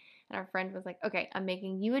dairy. And our friend was like, okay, I'm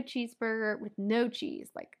making you a cheeseburger with no cheese.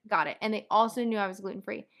 Like, got it. And they also knew I was gluten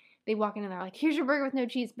free. They walk in and they're like, here's your burger with no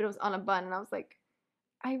cheese, but it was on a bun. And I was like,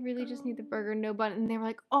 I really just need the Oh. burger, no bun. And they were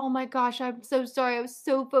like, oh my gosh, I'm so sorry. I was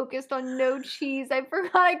so focused on no cheese. I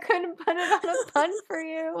forgot I couldn't put it on a bun for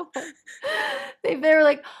you. They were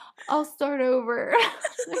like, I'll start over.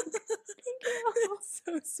 Like, thank you. It's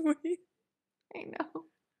so sweet. I know.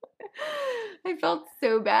 I felt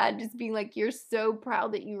so bad just being like, you're so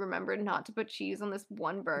proud that you remembered not to put cheese on this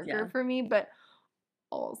one burger Yeah. for me, but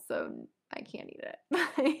also I can't eat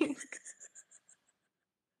it.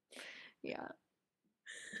 Yeah.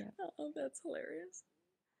 Yeah. Oh, that's hilarious.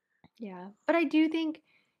 Yeah. But I do think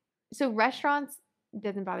so restaurants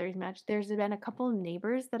doesn't bother as much. There's been a couple of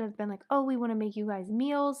neighbors that have been like, "Oh, we want to make you guys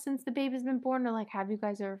meals since the baby's been born, or like have you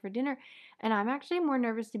guys over for dinner." And I'm actually more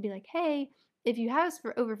nervous to be like, "Hey, if you have us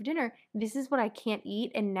over for dinner, this is what I can't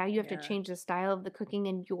eat, and now you have to Yeah. change the style of the cooking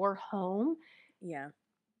in your home." Yeah.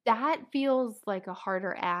 That feels like a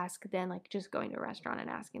harder ask than like just going to a restaurant and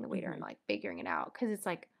asking the waiter and Mhm. like figuring it out, because it's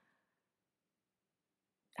like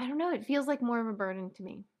I don't know, it feels like more of a burden to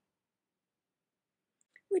me.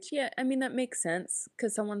 Which, yeah, I mean, that makes sense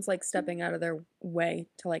because someone's like stepping out of their way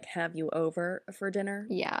to like have you over for dinner.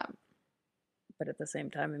 Yeah. But at the same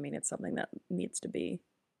time, I mean, it's something that needs to be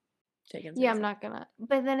taken Yeah, I'm seriously. not gonna.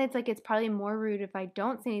 But then it's like it's probably more rude if I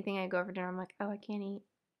don't say anything. I go over dinner. I'm like, oh, I can't eat.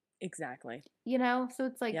 Exactly. So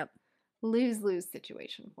it's like Yep. lose lose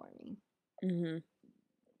situation for me. Mhm.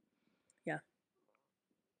 Yeah.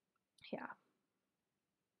 Yeah.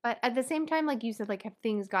 But at the same time, like you said, like have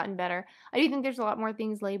things gotten better? I do think there's a lot more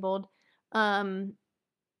things labeled. Um,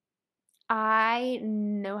 I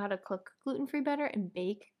know how to cook gluten free better and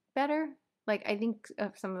bake better. Like I think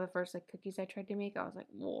of some of the first like cookies I tried to make, I was like,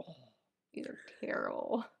 whoa, these are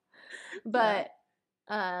terrible. Yeah.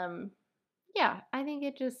 But um, yeah, I think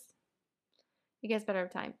it gets better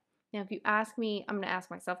with time. Now, if you ask me, I'm going to ask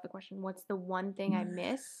myself the question, what's the one thing I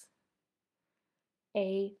miss?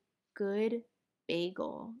 A good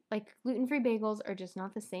bagel. Like gluten-free bagels are just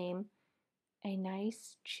not the same. A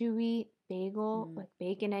nice chewy bagel Mm. with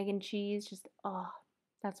bacon, egg, and cheese. Just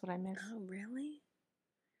that's what I miss. Oh, really?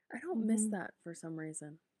 I don't miss Hmm. that for some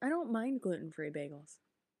reason. I don't mind gluten-free bagels.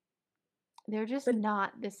 They're just But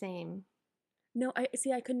not the same. no, I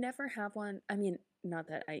see, I could never have one. I mean, not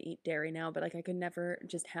that I eat dairy now, but like I could never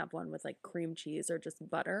just have one with like cream cheese or just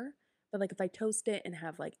butter. But like if I toast it and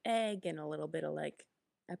have like egg and a little bit of like,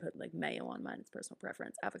 I put like mayo on mine, it's personal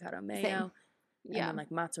preference, avocado Same. mayo, and Yeah. then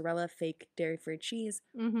like mozzarella, fake dairy-free cheese.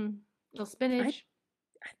 Mm-hmm. Little I spinach.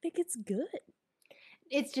 I think it's good.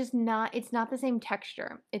 It's not the same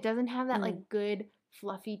texture. It doesn't have that Mm, like good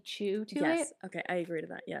fluffy chew to it. yes. Okay, I agree to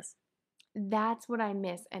that. Yes. That's what I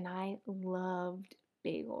miss, and I loved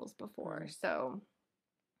bagels before. Mm, So,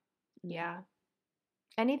 mm. yeah.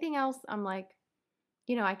 Anything else, I'm like,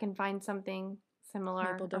 I can find something Maple similar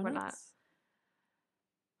or whatnot. donuts.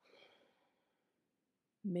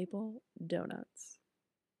 Maple donuts.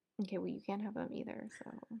 Okay, well, you can't have them either.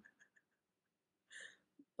 So,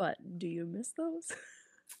 But do you miss those?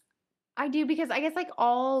 I do because I guess like a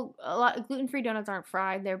lot of gluten-free donuts aren't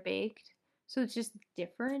fried, they're baked. So it's just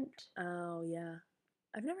different. Oh, yeah.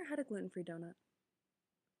 I've never had a gluten-free donut.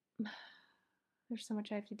 There's so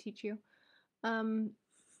much I have to teach you. Um,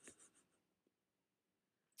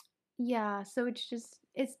 Yeah, so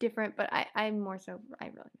it's different, but I'm more so I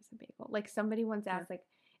really miss a bagel. Like somebody once Yeah. asked like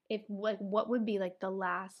if like what would be like the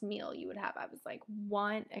last meal you would have? I was like,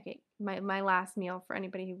 one okay, my last meal for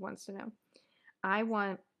anybody who wants to know. I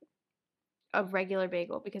want a regular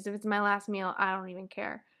bagel because if it's my last meal, I don't even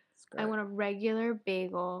care. I Skirt. want a regular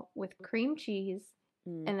bagel with cream cheese,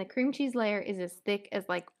 Mm. and the cream cheese layer is as thick as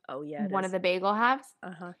like Oh, yeah, it one of is. the bagel halves.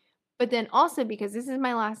 Uh-huh. But then also because this is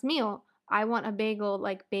my last meal, I want a bagel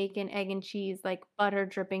like bacon, egg, and cheese, like butter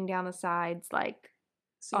dripping down the sides, like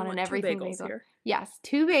So you on an want 2 everything bagels bagel. here. Yes,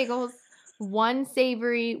 2 bagels, 1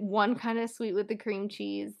 savory, 1 kinda sweet with the cream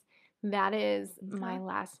cheese. That is my Okay.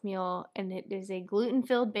 last meal, and it is a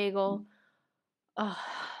gluten-filled bagel. Oh,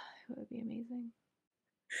 it would be amazing.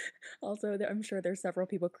 Also, I'm sure there's several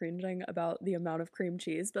people cringing about the amount of cream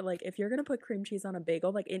cheese, but, like, if you're gonna put cream cheese on a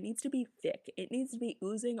bagel, like, it needs to be thick. It needs to be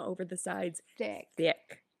oozing over the sides Thick.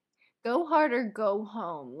 thick. Go hard or go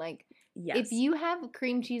home. Like, if Yes. you have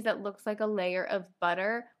cream cheese that looks like a layer of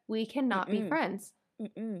butter, we cannot be Mm-mm. friends.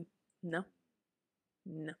 Mm-mm. No.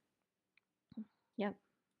 No. Yep,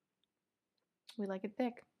 we like it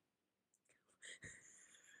thick.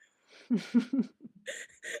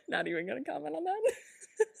 Not even gonna comment on that.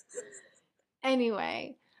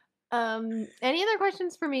 Anyway, any other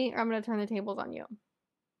questions for me, or I'm gonna turn the tables on you?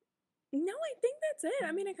 No, I think that's it.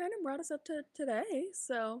 I mean, it kind of brought us up to today,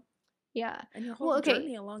 so Yeah. and your whole Well, okay.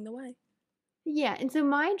 journey along the way. Yeah, and so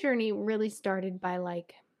my journey really started by,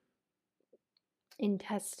 like,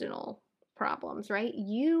 intestinal problems, right?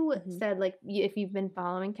 You Mhm. said, like, if you've been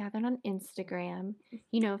following Cathrin on Instagram,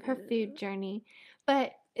 you know of her food Yeah. journey.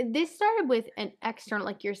 But this started with an external,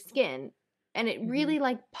 like your skin, and it Mhm. really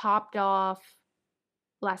like popped off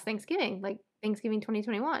last Thanksgiving, like Thanksgiving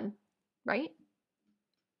 2021, right?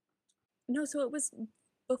 No, so it was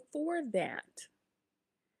before that. Oh,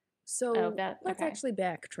 So that let's okay. actually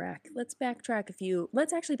backtrack. Let's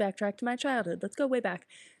actually backtrack to my childhood. Let's go way back.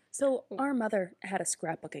 So Oh, our mother had a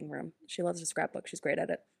scrapbooking room. She loves to scrapbook. She's great at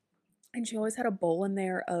it. And she always had a bowl in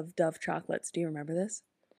there of Dove chocolates. Do you remember this?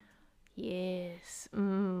 yes.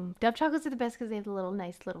 Dove chocolates are the best because they have the little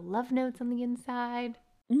nice little love notes on the inside.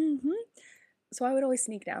 Mm-hmm. So I would always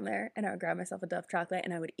sneak down there and I would grab myself a Dove chocolate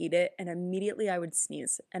and I would eat it and immediately I would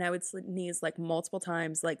sneeze. And I would sneeze like multiple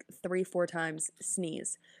times, like 3, 4 times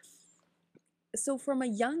sneeze. So from a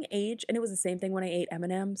young age, and it was the same thing when I ate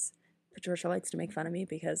M&Ms. Patricia likes to make fun of me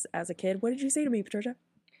because as a kid, what did you say to me, Patricia?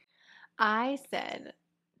 I said,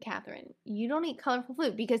 Cathrin, you don't eat colorful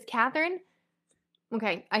food because Cathrin,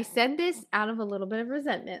 okay, I said this out of a little bit of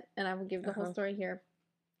resentment, and I will give the whole Uh-huh. story here.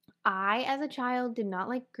 I, as a child, did not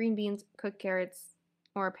like green beans, cooked carrots,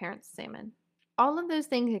 or a parent's salmon. All of those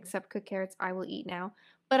things except cooked carrots I will eat now,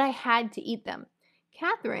 but I had to eat them.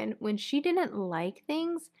 Cathrin, when she didn't like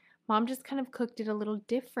things, mom just kind of cooked it a little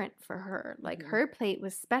different for her. Like Hmm. her plate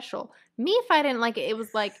was special. Me, if I didn't like it, it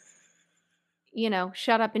was like,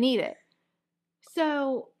 shut up and eat it.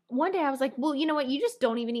 So one day I was like, well, you know what? You just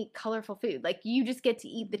don't even eat colorful food. Like you just get to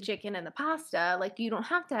eat the chicken and the pasta. Like you don't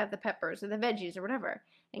have to have the peppers or the veggies or whatever.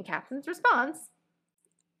 And Catherine's response,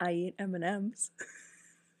 I eat M&Ms.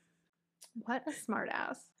 what a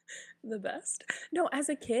smartass. The best. No, as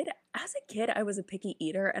a kid, I was a picky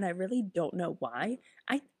eater and I really don't know why.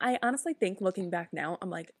 I honestly think looking back now, I'm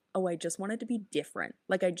like, oh, I just wanted to be different.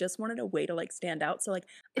 Like I just wanted a way to like stand out. So like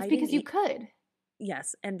It's I didn't because you eat could.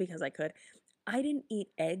 yes, and because I could. I didn't eat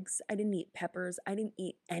eggs, I didn't eat peppers, I didn't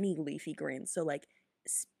eat any leafy greens. So like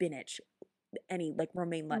spinach, any like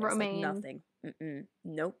romaine lettuce, like Romaine. nothing. Mm-mm.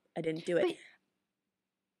 Nope, I didn't do it. But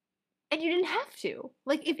and you didn't have to.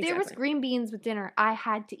 Like if there was Exactly. green beans with dinner, I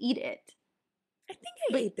had to eat it. I think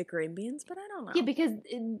I But ate the green beans, but I don't yeah, know. because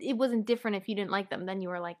it wasn't different if you didn't like them, then you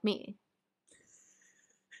were like me.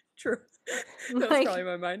 True. That was probably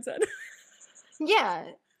Like, my mindset. yeah.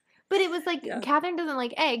 But it was like Yeah. Catherine doesn't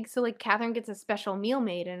like eggs, so like Catherine gets a special meal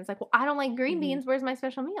made, and it's like, well, I don't like green Hmm. beans. Where's my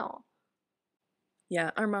special meal?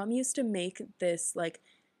 Yeah, our mom used to make this like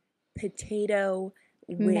potato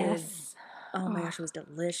with Mess. oh my Oh, gosh, it was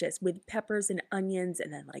delicious with peppers and onions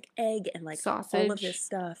and then like egg and like all of this sausage.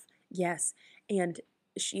 stuff. Yes. And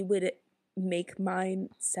she would make mine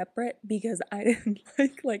separate because I didn't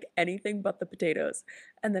like anything but the potatoes.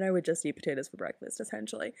 And then I would just eat potatoes for breakfast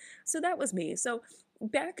essentially. So that was me. So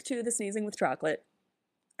back to the sneezing with chocolate.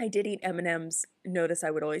 I did eat M&Ms. Notice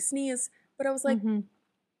I would always sneeze, but I was like, Mm-hmm.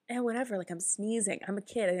 eh, whatever, like I'm sneezing. I'm a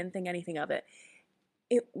kid. I didn't think anything of it.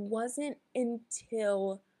 It wasn't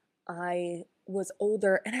until I was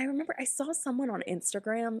older, and I remember I saw someone on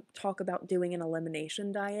Instagram talk about doing an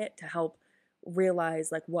elimination diet to help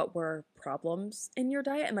realize like what were problems in your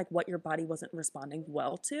diet and like what your body wasn't responding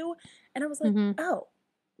well to. And I was like, Mm-hmm. oh,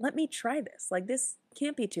 let me try this. Like this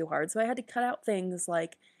can't be too hard. So I had to cut out things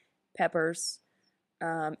like peppers,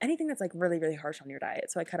 anything that's like really, really harsh on your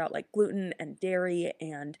diet. So I cut out like gluten and dairy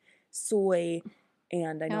and soy,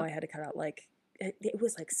 and I know I Yep. had to cut out like it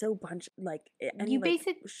was like so bunch like any You like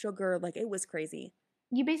basic sugar, like it was crazy.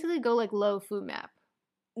 you basically go like low food map.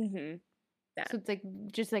 Mm-hmm. That. So it's like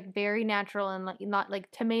just like very natural and like not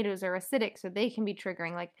like tomatoes are acidic, so they can be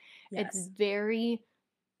triggering. Like it's Yes. very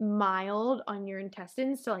mild on your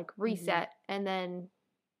intestines to like Mm-hmm. reset and then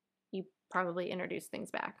you probably introduce things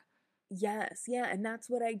back. Yes, yeah, and that's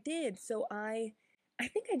what I did. So I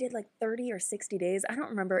think I did like 30 or 60 days. I don't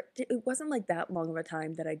remember. It wasn't like that long of a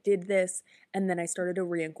time that I did this, and then I started to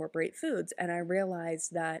reincorporate foods, and I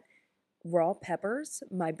realized that raw peppers,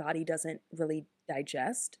 my body doesn't really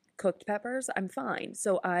digest. Cooked peppers, I'm fine.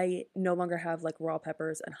 So I no longer have like raw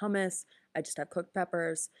peppers and hummus. I just have cooked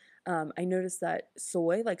peppers. I noticed that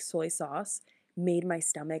soy, like soy sauce, made my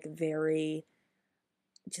stomach very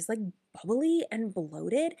just like bubbly and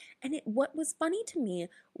bloated. And what was funny to me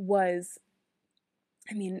was,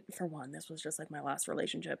 I mean, for one, this was just like my last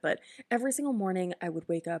relationship, but every single morning I would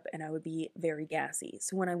wake up and I would be very gassy.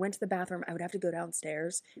 So when I went to the bathroom, I would have to go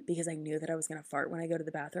downstairs because I knew that I was going to fart when I go to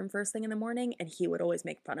the bathroom first thing in the morning. And he would always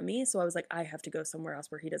make fun of me. So I was like, I have to go somewhere else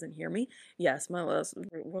where he doesn't hear me. Yes, my list,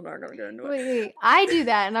 we're not going to get into it. Wait. I do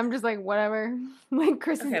that and I'm just like, whatever. Like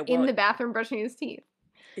Chris is Okay, in well, the bathroom brushing his teeth.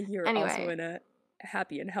 you're also Anyway, in a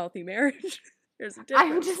happy and healthy marriage. There's a I'm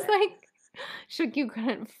difference just there. like, shook you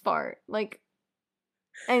couldn't fart. Like,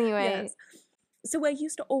 anyway. Yes. So I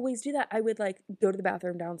used to always do that. I would like go to the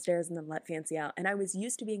bathroom downstairs and then let Fancy out. And I was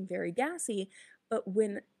used to being very gassy, but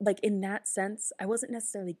when like in that sense, I wasn't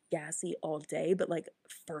necessarily gassy all day, but like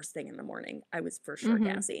first thing in the morning, I was for sure Mm-hmm.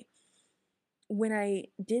 gassy. When I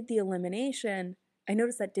did the elimination, I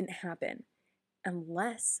noticed that didn't happen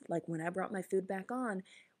unless like when I brought my food back on,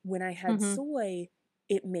 when I had Mm-hmm. soy,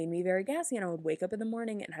 it made me very gassy and I would wake up in the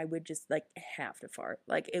morning and I would just like have to fart.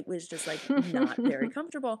 Like it was just like not very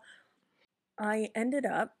comfortable. I ended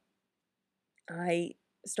up I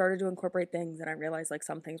started to incorporate things and I realized like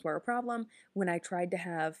some things were a problem when I tried to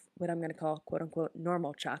have what I'm going to call quote unquote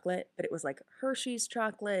normal chocolate, but it was like Hershey's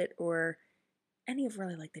chocolate or any of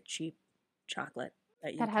really like the cheap chocolate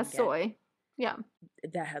that you That can has get soy. Yeah.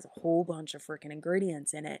 that has a whole bunch of freaking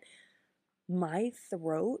ingredients in it. My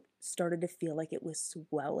throat started to feel like it was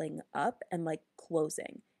swelling up and like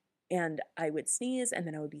closing. And I would sneeze and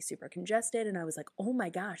then I would be super congested. And I was like, oh my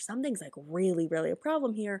gosh, something's like really, really a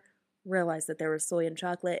problem here. Realized that there was soy in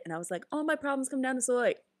chocolate. And I was like, all my problems come down to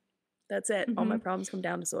soy. That's it. All my Mm-hmm. problems come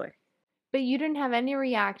down to soy. But you didn't have any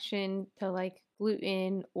reaction to like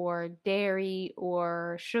gluten or dairy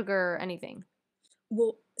or sugar or anything.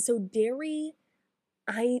 Well, so dairy,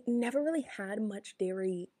 I never really had much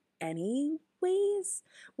dairy anyways.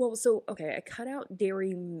 Well, so, okay, I cut out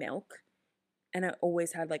dairy milk and I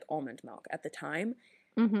always had like almond milk at the time.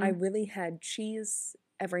 I Mm-hmm. really had cheese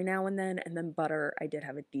every now and then butter I did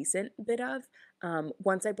have a decent bit of.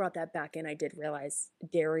 Once I brought that back in, I did realize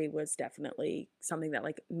dairy was definitely something that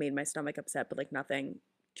like made my stomach upset, but like nothing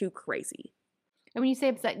too crazy. And when you say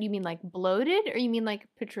upset, you mean like bloated or you mean like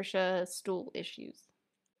Patricia stool issues?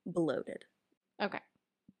 Bloated. Okay.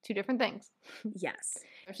 Two different things. Yes.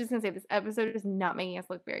 I was just gonna say this episode is not making us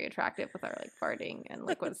look very attractive with our like farting and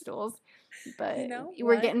liquid stools, You but know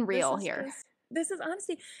we're what? getting real here. This is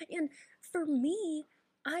honesty. And for me,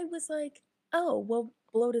 I was like, oh, well,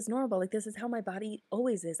 bloat is normal. Like this is how my body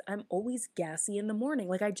always is. I'm always gassy in the morning.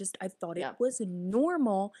 Like I thought it Yeah. was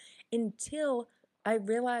normal until I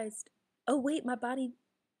realized, oh wait, my body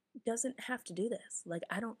doesn't have to do this. Like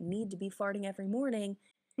I don't need to be farting every morning.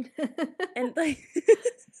 And like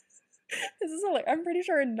this is like I'm pretty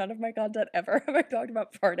sure in none of my content ever have I talked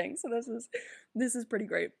about farting. So this is pretty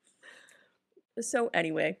great. So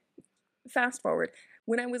anyway, fast forward.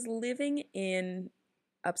 When I was living in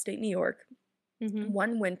upstate New York, Mm-hmm.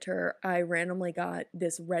 one winter I randomly got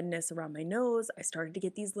this redness around my nose. I started to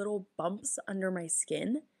get these little bumps under my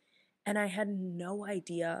skin, and I had no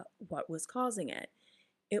idea what was causing it.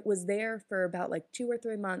 It was there for about like 2 or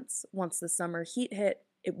 3 months. Once the summer heat hit,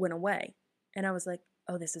 it went away. And I was like,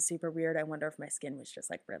 oh, this is super weird. I wonder if my skin was just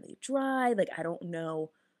like really dry. Like, I don't know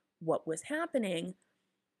what was happening,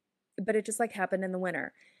 but it just like happened in the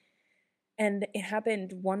winter. And it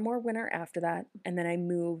happened one more winter after that. And then I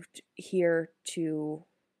moved here to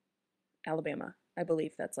Alabama. I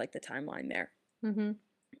believe that's like the timeline there. Mm-hmm.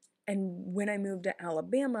 And when I moved to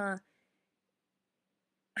Alabama,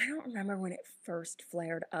 I don't remember when it first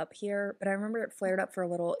flared up here, but I remember it flared up for a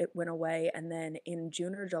little, it went away, and then in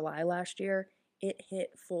June or July last year, it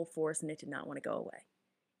hit full force and it did not want to go away.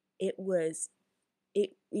 It was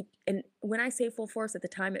and when I say full force at the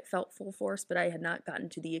time it felt full force, but I had not gotten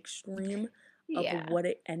to the extreme of Yeah. what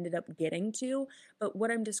it ended up getting to. But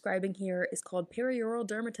what I'm describing here is called perioral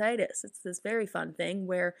dermatitis. It's this very fun thing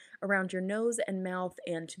where around your nose and mouth,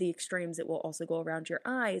 and to the extremes, it will also go around your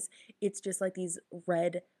eyes. It's just like these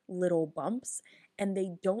red little bumps, and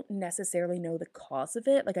they don't necessarily know the cause of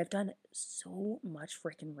it. Like, I've done so much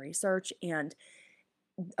freaking research, and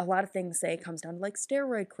a lot of things say it comes down to like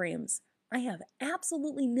steroid creams. I have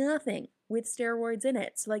absolutely nothing with steroids in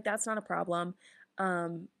it. So like that's not a problem.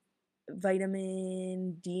 Um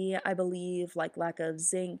Vitamin D, I believe, like lack of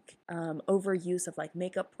zinc, overuse of like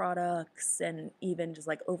makeup products, and even just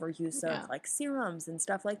like overuse of Yeah. like serums and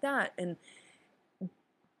stuff like that. And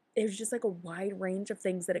there's just like a wide range of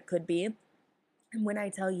things that it could be. And when I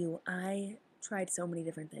tell you, I tried so many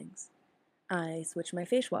different things. I switched my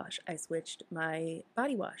face wash, I switched my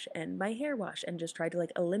body wash and my hair wash, and just tried to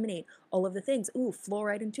like eliminate all of the things. Ooh,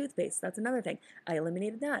 fluoride in toothpaste, that's another thing. I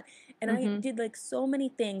eliminated that. And I Mhm. did like so many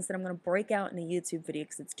things that I'm going to break out in a YouTube video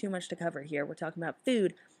because it's too much to cover here. We're talking about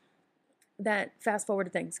food. That fast forward to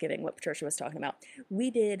Thanksgiving, what Patricia was talking about.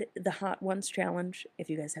 We did the Hot Ones challenge. If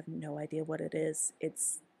you guys have no idea what it is,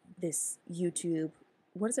 it's this YouTube.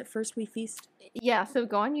 What is it? First We Feast? Yeah, so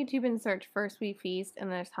go on YouTube and search First We Feast,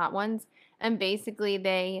 and there's hot ones. And basically,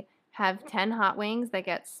 they have 10 hot wings that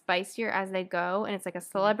get spicier as they go. And it's like a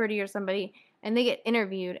celebrity or somebody, and they get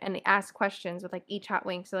interviewed and they ask questions with like each hot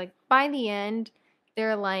wing. So, like, by the end,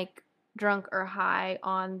 they're like drunk or high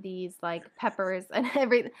on these like peppers and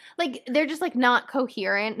everything. Like, they're just like not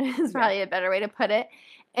coherent, is Yeah. probably a better way to put it.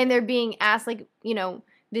 And they're being asked, like,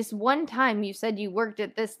 this one time you said you worked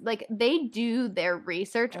at this, like they do their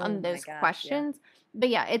research Oh on my those gosh, yeah. questions. But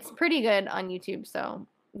yeah, it's pretty good on YouTube. So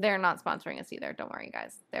they're not sponsoring us either. Don't worry,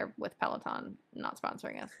 guys. They're with Peloton, not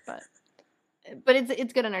sponsoring us, but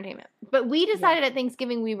it's good entertainment. But we Yeah. decided at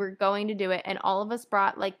Thanksgiving we were going to do it, and all of us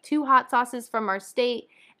brought like 2 hot sauces from our state,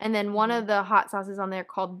 and then one of the hot sauces on there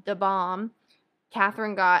called the bomb.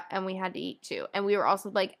 Cathrin got, and we had to eat too. And we were also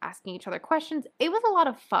like asking each other questions. It was a lot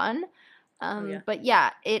of fun. Oh yeah. But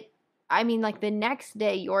yeah, I mean, like the next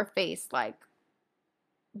day, your face like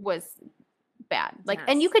was bad. Like,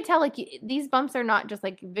 and you Yes. could tell like these bumps are not just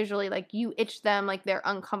like visually, like you itch them, like they're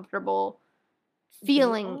uncomfortable They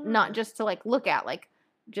feeling, not are. just to like look at, like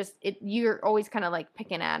just you're always kind of like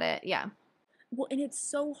picking at it. Yeah. Well, and it's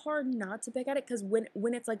so hard not to pick at it because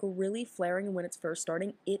when it's like really flaring and when it's first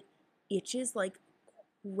starting, it itches like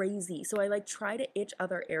crazy. So I like try to itch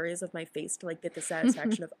other areas of my face to like get the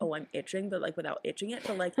satisfaction of, oh, I'm itching, but like without itching it.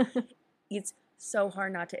 But like it's so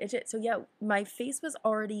hard not to itch it. So yeah, my face was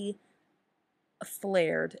already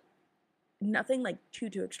flared. Nothing like too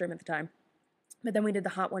extreme at the time. But then we did the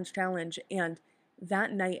Hot Ones challenge, and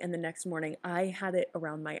that night and the next morning, I had it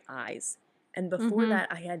around my eyes. And before Mm-hmm.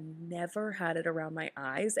 that, I had never had it around my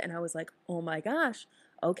eyes. And I was like, oh my gosh,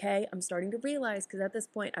 okay, I'm starting to realize, because at this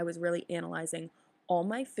point, I was really analyzing all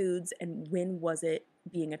my foods and when was it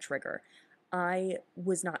being a trigger. I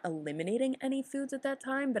was not eliminating any foods at that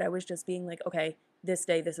time, but I was just being like, okay, this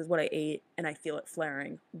day, this is what I ate, and I feel it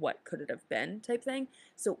flaring. What could it have been? Type thing.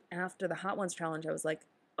 So after the Hot Ones challenge, I was like,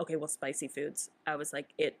 okay, well, spicy foods. I was like,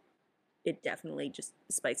 it definitely just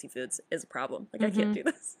spicy foods is a problem. Like, I can't Mm-hmm. do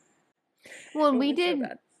this. Well, It we was so did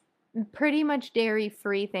bad. pretty much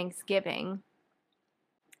dairy-free Thanksgiving.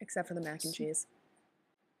 Except for the mac and cheese.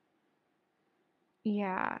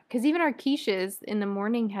 Yeah, because even our quiches in the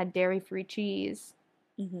morning had dairy-free cheese.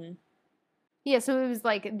 Mm-hmm. Yeah, so it was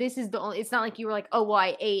like, this is the only, it's not like you were like, oh, well,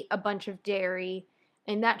 I ate a bunch of dairy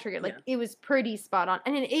and that triggered. Like, Yeah. it was pretty spot on.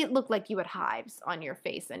 And it looked like you had hives on your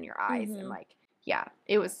face and your eyes. And Mm-hmm. like, yeah,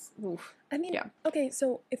 it was, oof. I mean, Yeah. okay,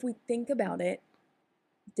 so if we think about it,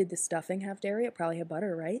 did the stuffing have dairy? It probably had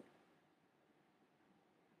butter, right?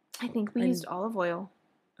 I think we used And olive oil.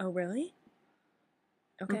 oh, really?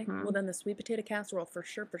 Okay. Well, Mm-hmm. then the sweet potato casserole for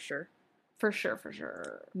sure, for sure. For sure, for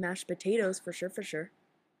sure. Mashed potatoes for sure, for sure.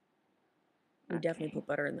 We definitely Okay. put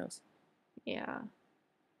butter in those. Yeah.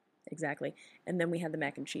 Exactly. And then we had the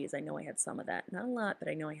mac and cheese. I know I had some of that. Not a lot, but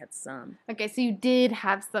I know I had some. Okay, so you did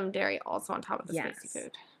have some dairy also on top of the spicy Yes.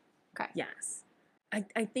 food. Okay. Yes.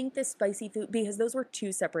 I think the spicy food, because those were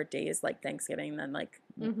 2 separate days, like Thanksgiving and then like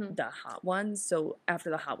Mm-hmm. the hot ones. So after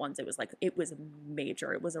the hot ones, it was like, it was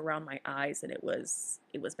major. It was around my eyes and it was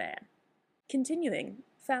bad. Continuing,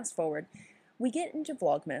 fast forward, we get into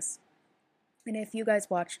Vlogmas. And if you guys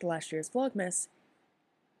watched last year's Vlogmas,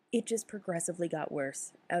 it just progressively got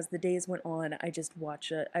worse. As the days went on, I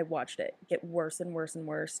watched it get worse and worse and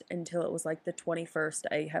worse until it was like the 21st.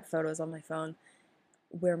 I have photos on my phone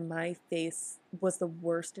where my face was the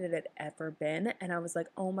worst it had ever been. And I was like,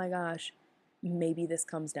 oh my gosh, maybe this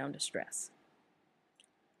comes down to stress.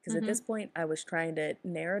 Because at Mm-hmm. this point, I was trying to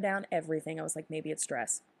narrow down everything. I was like, maybe it's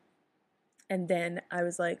stress. And then I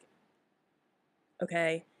was like,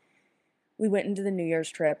 okay, we went into the New Year's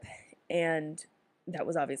trip, and that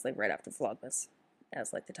was obviously right after Vlogmas,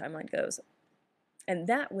 as like the timeline goes. And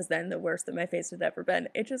that was then the worst that my face had ever been.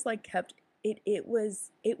 It just like kept it was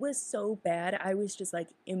so bad. I was just like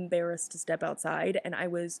embarrassed to step outside, and I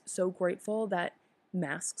was so grateful that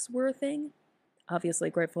masks were a thing. Obviously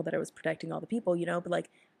grateful that I was protecting all the people, but like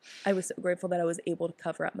I was so grateful that I was able to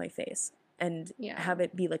cover up my face and Yeah. have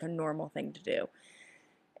it be like a normal thing to do.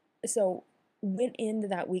 So went into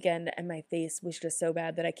that weekend, and my face was just so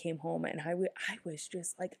bad that I came home, and I was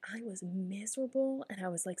just like, I was miserable, and I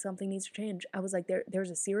was like, something needs to change. I was like,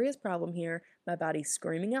 there's a serious problem here. My body's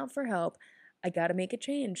screaming out for help. I got to make a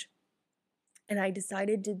change. And I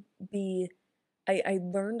decided to be, I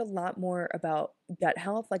learned a lot more about gut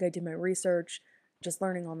health. Like I did my research, just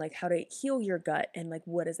learning on like how to heal your gut and like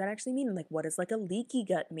what does that actually mean? And like what does like a leaky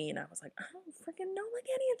gut mean? I was like, I don't freaking know like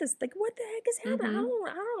any of this. Like what the heck is happening? Mm-hmm.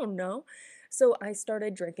 I don't know. So I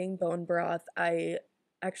started drinking bone broth. I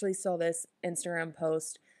actually saw this Instagram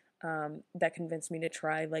post that convinced me to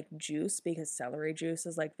try like juice because celery juice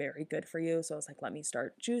is like very good for you. So I was like, let me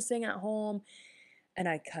start juicing at home, and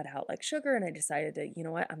I cut out like sugar, and I decided to, you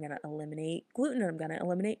know what, I'm going to eliminate gluten and I'm going to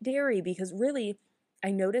eliminate dairy because really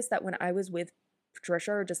I noticed that when I was with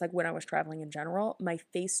Patricia, or just like when I was traveling in general, my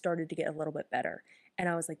face started to get a little bit better. And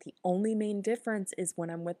I was like, the only main difference is when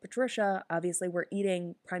I'm with Patricia, obviously we're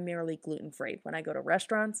eating primarily gluten free. When I go to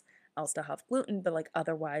restaurants, I'll still have gluten, but like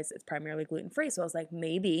otherwise it's primarily gluten free. So I was like,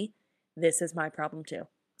 maybe this is my problem too.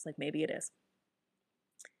 It's like, maybe it is.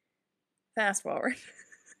 Fast forward.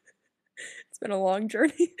 It's been a long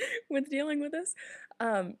journey with dealing with this.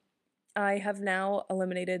 Um, I have now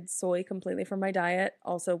eliminated soy completely from my diet.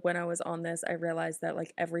 Also, when I was on this, I realized that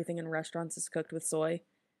like everything in restaurants is cooked with soy.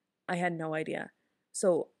 I had no idea.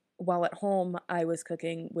 So while at home, I was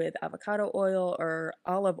cooking with avocado oil or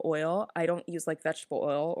olive oil. I don't use like vegetable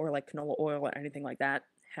oil or like canola oil or anything like that.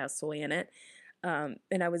 It has soy in it.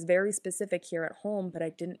 And I was very specific here at home, but I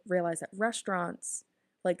didn't realize at restaurants,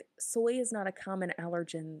 like soy is not a common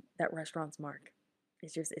allergen that restaurants mark.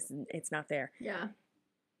 It's not there. Yeah.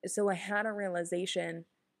 So I had a realization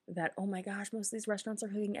that, oh my gosh, most of these restaurants are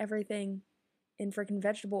cooking everything in freaking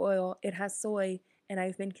vegetable oil. It has soy, and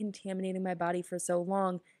I've been contaminating my body for so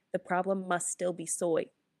long. The problem must still be soy.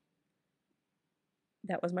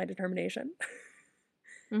 That was my determination.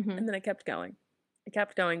 Mm-hmm. And then I kept going. I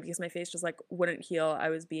kept going because my face just like wouldn't heal. I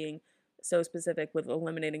was being so specific with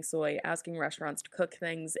eliminating soy, asking restaurants to cook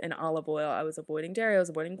things in olive oil. I was avoiding dairy, I was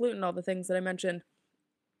avoiding gluten, all the things that I mentioned.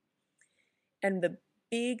 And the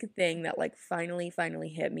big thing that like finally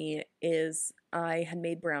hit me is I had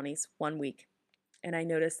made brownies one week, and I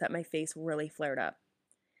noticed that my face really flared up.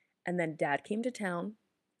 And then dad came to town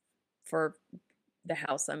for the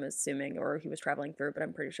house, I'm assuming, or he was traveling through, but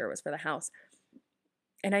I'm pretty sure it was for the house.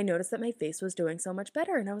 And I noticed that my face was doing so much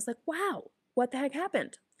better. And I was like, wow, what the heck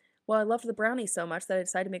happened? Well, I loved the brownies so much that I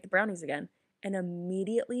decided to make the brownies again. And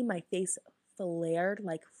immediately my face flared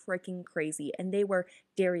like freaking crazy. And they were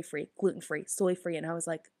dairy free, gluten free, soy free. And I was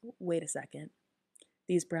like, wait a second.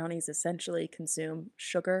 These brownies essentially consume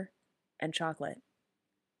sugar and chocolate.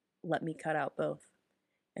 Let me cut out both.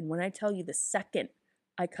 And when I tell you the second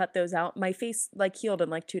I cut those out, my face like healed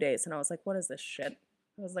in like 2 days. And I was like, what is this shit?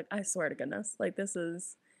 I was like, I swear to goodness, like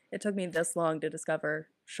it took me this long to discover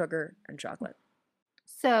sugar and chocolate.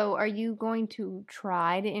 So, are you going to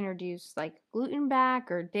try to introduce like gluten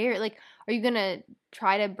back or dairy? Like, are you gonna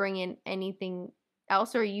try to bring in anything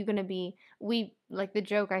else, or are you gonna be we like the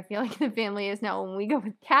joke? I feel like the family is now when we go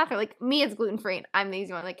with Cathrin, like me, it's gluten free, and I'm the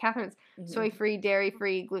easy one. Like Catherine's Mm-hmm. soy free, dairy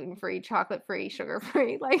free, gluten free, chocolate free, sugar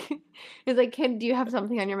free. Like, it's like, do you have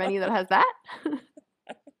something on your menu that has that?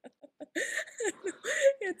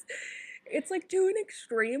 it's it's like to an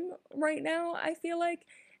extreme right now. I feel like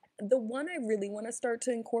the one I really want to start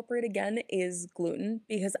to incorporate again is gluten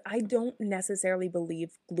because I don't necessarily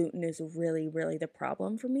believe gluten is really the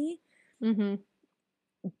problem for me, Mm-hmm.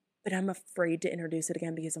 but I'm afraid to introduce it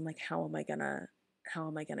again because I'm like, how am I gonna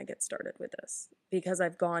get started with this? Because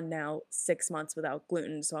I've gone now 6 months without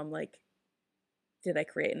gluten, so I'm like, did I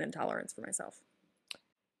create an intolerance for myself?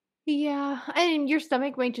 Yeah, and your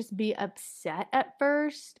stomach might just be upset at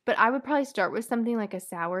first, but I would probably start with something like a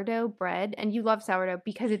sourdough bread, and you love sourdough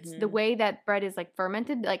because it's the Mm-hmm. way that bread is like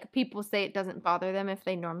fermented. Like people say it doesn't bother them if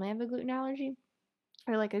they normally have a gluten allergy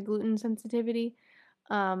or like a gluten sensitivity.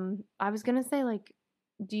 I was gonna say like,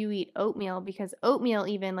 do you eat oatmeal? Because oatmeal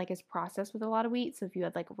even like is processed with a lot of wheat. So if you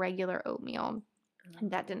had like regular oatmeal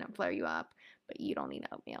and that Oh, didn't flare you up, but you don't eat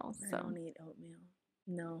oatmeal, I so don't eat oatmeal.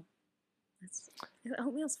 No. It's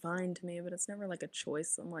oatmeal's fine to me, but it's never like a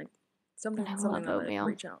choice. I'm like I something love that like oatmeal.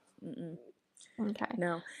 reach out. Mm-mm. Okay.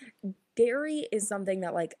 No. Dairy is something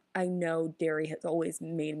that like I know dairy has always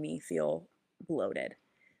made me feel bloated.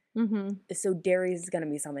 Mm-hmm. So dairy is going to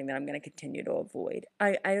be something that I'm going to continue to avoid.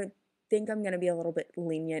 I think I'm going to be a little bit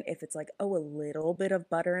lenient if it's like, oh, a little bit of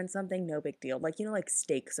butter and something, no big deal. Like, like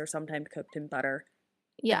steaks are sometimes cooked in butter.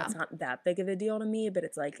 Yeah. That's not that big of a deal to me, but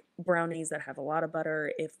it's like brownies that have a lot of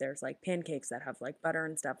butter. If there's like pancakes that have like butter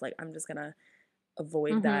and stuff, like I'm just going to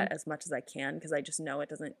avoid Mm-hmm. that as much as I can because I just know it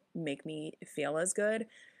doesn't make me feel as good.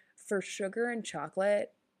 For sugar and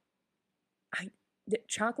chocolate, I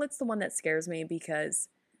chocolate's the one that scares me because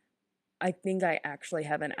I think I actually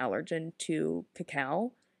have an allergen to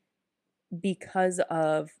cacao because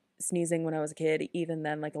of sneezing when I was a kid. Even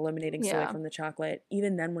then, like eliminating soy Yeah. from the chocolate,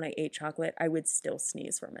 even then when I ate chocolate, I would still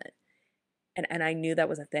sneeze from it. And I knew that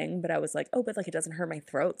was a thing, but I was like, oh, but like it doesn't hurt my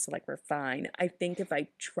throat, so like we're fine. I think if I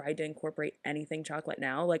tried to incorporate anything chocolate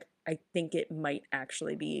now, like I think it might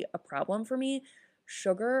actually be a problem for me.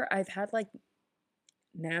 Sugar, I've had like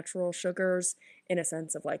natural sugars in a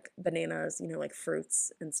sense of like bananas, like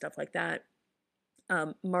fruits and stuff like that.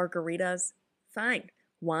 Margaritas, fine.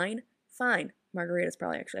 Wine, fine. Margaritas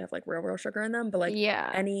probably actually have like real sugar in them, but like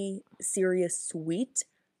Yeah. any serious sweet,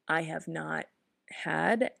 I have not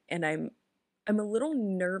had, and I'm a little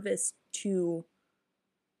nervous to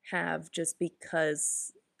have just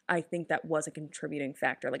because I think that was a contributing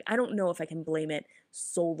factor. Like I don't know if I can blame it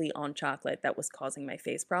solely on chocolate that was causing my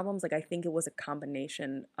face problems. Like I think it was a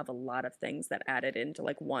combination of a lot of things that added into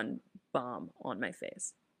like one bomb on my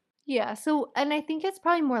face. Yeah, so and I think it's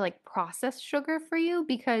probably more like processed sugar for you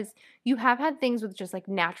because you have had things with just like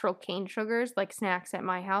natural cane sugars, like snacks at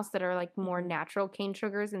my house that are like more Mhm. natural cane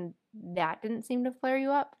sugars and that didn't seem to flare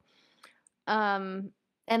you up. Um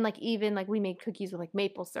and like even like we made cookies with like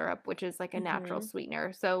maple syrup, which is like a natural Mhm.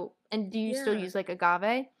 sweetener. So, and do you still Yeah. use like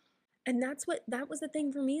agave? And that was the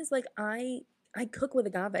thing for me is like I cook with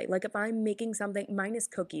agave. Like if I'm making something, minus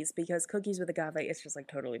cookies because cookies with agave it's just like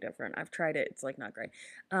totally different. I've tried it, it's like not great.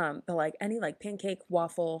 But like any like pancake,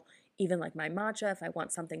 waffle, even like my matcha, if I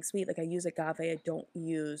want something sweet, like I use agave. I don't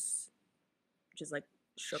use just like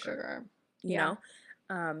sugar, Sugar. you Yeah. know?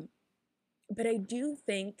 Um, but I do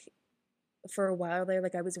think for a while there,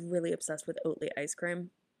 like I was really obsessed with Oatly ice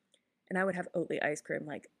cream. And I would have Oatly ice cream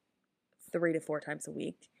like 3 to 4 times a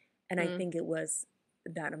week. And I Mm, think it was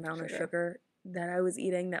that amount of sugar. sugar that I was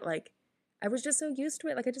eating that like I was just so used to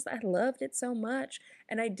it. Like I loved it so much.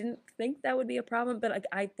 And I didn't think that would be a problem. But like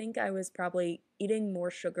I think I was probably eating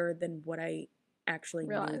more sugar than what I actually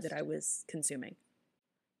knew that I Realized. was consuming.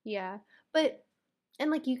 Yeah. But and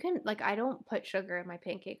like you can like I don't put sugar in my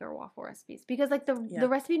pancake or waffle recipes because like the Yeah.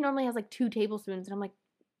 recipe normally has like 2 tablespoons and I'm like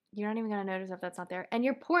you're not even gonna notice if that's not there. And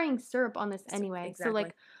you're pouring syrup on this So, anyway. So exactly.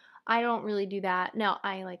 like I don't really do that. Now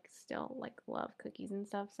I like still like love cookies and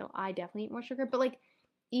stuff, so I definitely eat more sugar. But like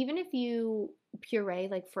even if you puree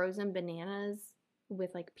like frozen bananas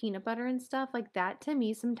with like peanut butter and stuff, like that to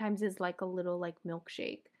me sometimes is like a little like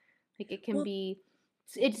milkshake. Like it can Well, be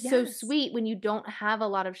it's so yes. sweet when you don't have a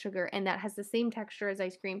lot of sugar and that has the same texture as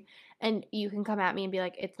ice cream and you can come at me and be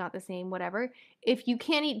like it's not the same whatever. If you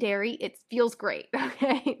can't eat dairy, it feels great.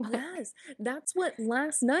 Okay? Like Yes, that's what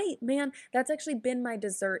last night, man, that's actually been my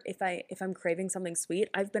dessert if I'm craving something sweet.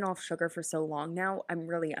 I've been off sugar for so long now. I'm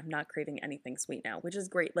not craving anything sweet now, which is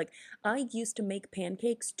great. Like I used to make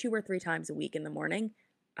pancakes 2 or 3 times a week in the morning.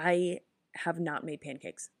 I have not made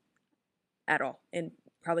pancakes at all in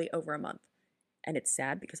probably over a month. And it's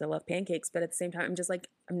sad because I love pancakes, but at the same time I'm just like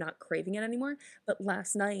I'm not craving it anymore. But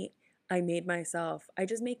last night I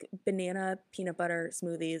just make banana peanut butter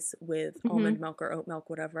smoothies with almond mhm. milk or oat milk,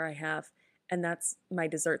 whatever I have. And that's my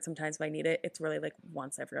dessert sometimes if I need it. It's really like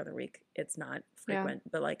once every other week. It's not Yeah.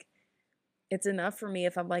 frequent, but like it's enough for me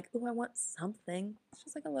if I'm like, oh, I want something. It's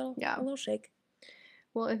just like Yeah. a little shake.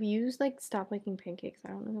 Well, if you like stop liking pancakes, I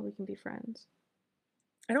don't know that we can be friends.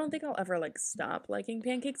 I don't think I'll ever like stop liking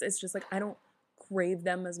pancakes. It's just like I don't crave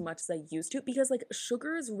them as much as I used to because like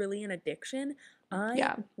sugar is really an addiction. I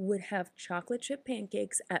Yeah. would have chocolate chip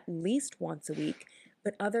pancakes at least once a week,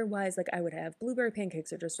 but otherwise like I would have blueberry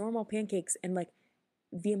pancakes or just normal pancakes and like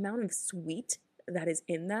the amount of sweet that is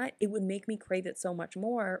in that, it would make me crave it so much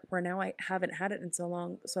more where now I haven't had it in so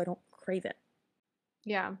long so I don't crave it.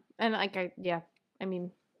 Yeah. And like yeah. I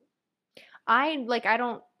mean, I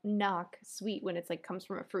don't knock sweet when it's like comes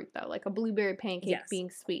from a fruit though. Like a blueberry pancake Yes. being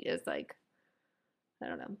sweet is like I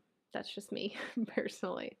don't know. That's just me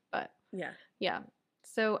personally. But Yeah. yeah.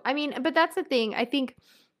 So, I mean, but that's the thing. I think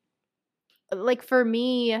like for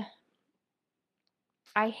me,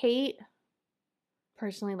 I hate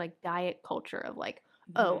personally like diet culture of like,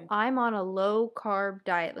 oh, Mhm. I'm on a low carb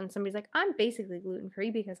diet. And somebody's like, I'm basically gluten free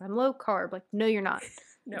because I'm low carb. Like, no, you're not.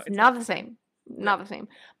 No, It's it's not not the the same. same. No. Not the same.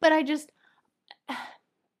 But I just, and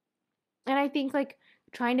I think, like,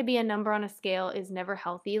 trying to be a number on a scale is never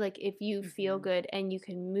healthy. Like, if you feel Mhm. good and you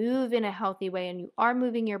can move in a healthy way and you are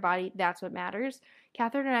moving your body, that's what matters.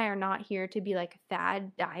 Catherine and I are not here to be like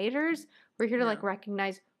fad dieters. We're here to like No.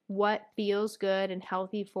 recognize what feels good and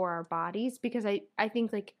healthy for our bodies because I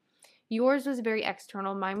think like yours was very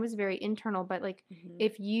external, mine was very internal, but like Mhm.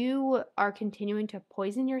 if you are continuing to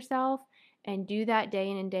poison yourself and do that day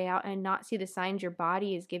in and day out and not see the signs your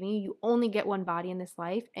body is giving you, you only get one body in this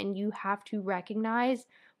life and you have to recognize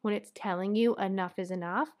when it's telling you enough is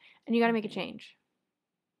enough and you got to make a Mhm. change.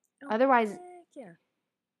 Oh, Otherwise, heck yeah.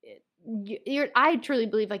 I truly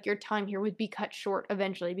believe like your time here would be cut short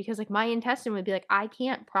eventually because like my intestine would be like I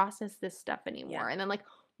can't process this stuff Yeah. anymore. And then like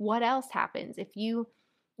what else happens if you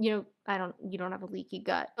don't have a leaky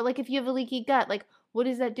gut. But like if you have a leaky gut, like what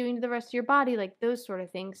is that doing to the rest of your body? Like those sort of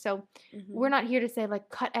things. So we're Mhm. not here to say like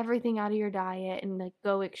cut everything out of your diet and like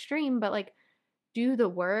go extreme, but like do the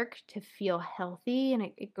work to feel healthy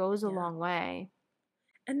and it goes a Yeah. long way.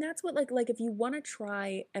 And that's what if you wanna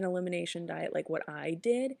try an elimination diet like what I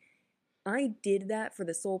did that for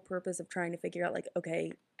the sole purpose of trying to figure out, like,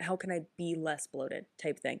 okay, how can I be less bloated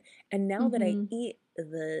type thing. And now that I Mhm. eat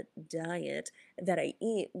the diet that I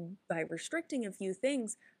eat by restricting a few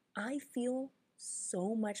things, I feel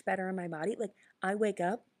so much better in my body. Like, I wake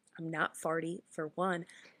up, I'm not farty for one.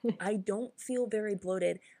 I don't feel very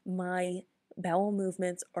bloated. My bowel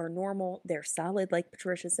movements are normal, they're solid, like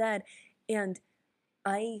Patricia said. And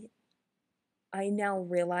I I now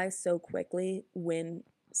realize so quickly when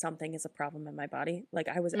something is a problem in my body. Like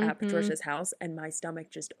I was at Mhm. Patricia's house and my stomach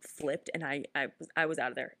just flipped and I was out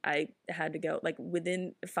of there. I had to go like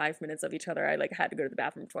within 5 minutes of each other. I like had to go to the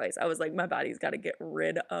bathroom twice. I was like, my body's got to get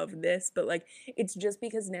rid of this. But like it's just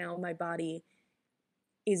because now my body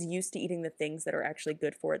is used to eating the things that are actually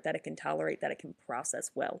good for it, that it can tolerate, that it can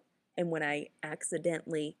process well. And when I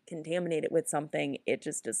accidentally contaminate it with something, it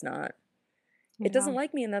just does not. It Yeah. doesn't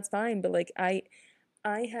like me, and that's fine. But like I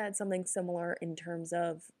had something similar in terms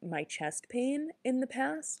of my chest pain in the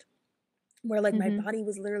past, where like my Mhm. body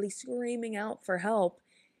was literally screaming out for help,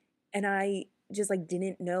 and I just like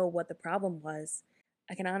didn't know what the problem was.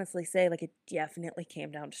 I can honestly say like it definitely came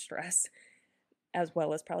down to stress, as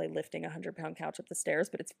well as probably lifting a 100-pound couch up the stairs,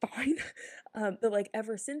 but it's fine. But like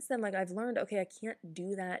ever since then, like I've learned, okay, I can't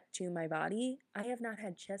do that to my body. I have not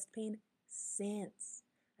had chest pain since.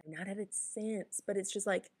 I've not had it since, but it's just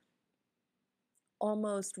like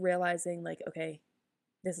almost realizing like, okay,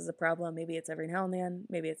 this is a problem. Maybe it's every now and then,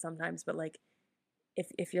 maybe it's sometimes, but like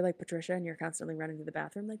if you're like Patricia and you're constantly running to the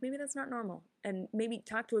bathroom, like maybe that's not normal. And maybe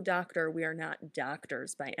talk to a doctor. We are not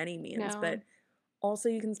doctors by any means, but No. also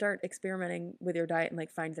you can start experimenting with your diet and like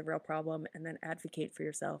find the real problem and then advocate for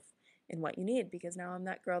yourself in what you need because now I'm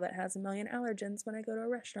that girl that has a million allergens when I go to a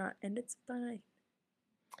restaurant and it's fine.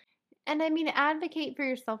 And I mean, advocate for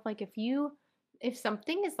yourself. Like, if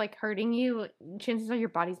something is like hurting you, chances are your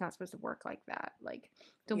body's not supposed to work like that. Like,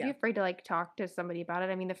 don't be Yeah. afraid to like talk to somebody about it.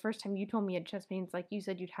 I mean, the first time you told me you had chest pains, like you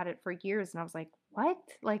said you'd had it for years, and I was like, what?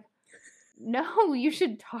 Like, no, you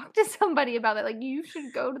should talk to somebody about it. Like, you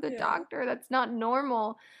should go to the Yeah. doctor. That's not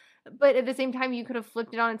normal. But at the same time, you could have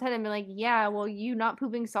flipped it on its head and been like, yeah, well, you not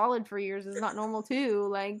pooping solid for years is not normal too.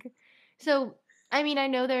 Like, so I mean, I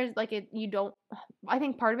know there's like you don't. I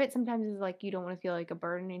think part of it sometimes is like you don't want to feel like a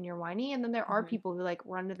burden and you're whiny, and then there are Hmm. people who like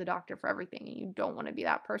run to the doctor for everything, and you don't want to be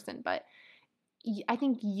that person. But I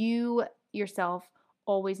think you yourself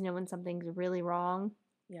always know when something's really wrong,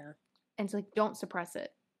 Yeah. and so like don't suppress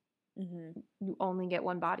it. Hmm. You only get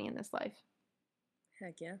one body in this life.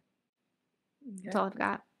 Heck yeah. That's Okay. all I've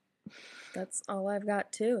got. That's all I've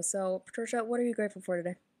got too. So, Patricia, what are you grateful for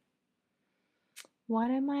today? What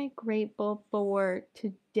am I grateful for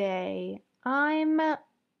today? I'm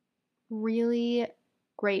really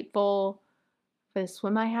grateful for the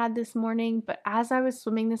swim I had this morning, but as I was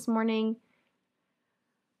swimming this morning,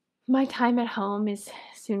 my time at home is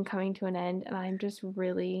soon coming to an end, and I'm just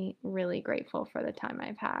really, really grateful for the time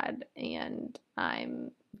I've had. And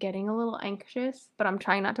I'm getting a little anxious, but I'm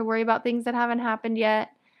trying not to worry about things that haven't happened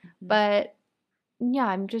yet. Hmm. But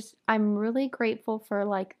yeah, I'm really grateful for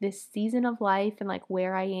like this season of life and like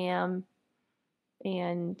where I am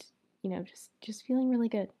and just feeling really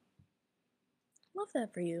good. Love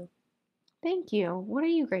that for you. Thank you. What are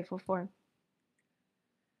you grateful for?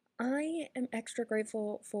 I am extra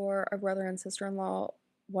grateful for our brother and sister in law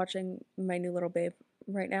watching my new little babe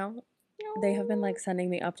right now. They have been like sending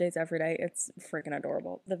me updates every day. It's freaking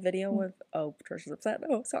adorable. The video with Patricia's upset.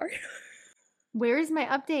 Oh, sorry. Where is my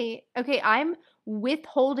update? Okay, I'm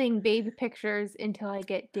withholding baby pictures until I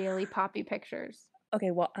get daily Poppy pictures. Okay,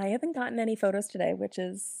 well, I haven't gotten any photos today, which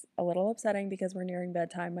is a little upsetting because we're nearing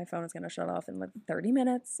bedtime. My phone is going to shut off in like 30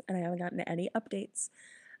 minutes and I haven't gotten any updates.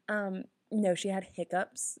 No, she had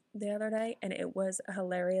hiccups the other day and it was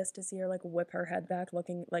hilarious to see her like whip her head back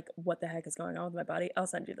looking like what the heck is going on with my body. I'll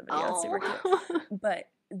send you the video. It's super cute. Oh. But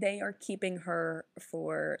they are keeping her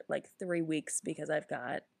for like 3 weeks because I've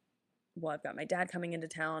got my dad coming into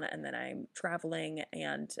town and then I'm traveling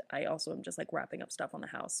and I also am just like wrapping up stuff on the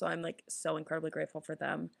house. So I'm like so incredibly grateful for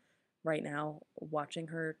them right now, watching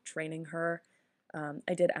her, training her.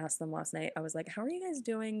 I did ask them last night, I was like, how are you guys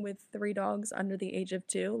doing with 3 dogs under the age of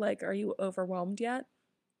 2? Like, are you overwhelmed yet?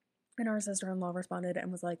 And our sister in law responded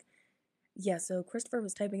and was like, yeah, so Christopher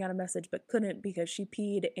was typing out a message but couldn't because she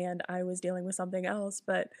peed and I was dealing with something else.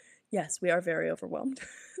 But yes, we are very overwhelmed.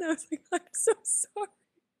 And I was like, I'm so sorry.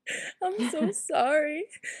 I'm so sorry.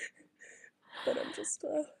 But I'm just,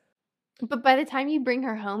 But by the time you bring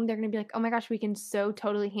her home, they're gonna be like, "Oh my gosh, we can so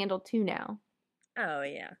totally handle 2 now." oh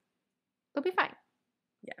yeah. They'll be fine.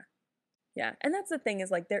 Yeah. Yeah. And that's the thing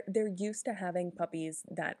is like they're used to having puppies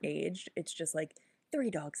that age. It's just like 3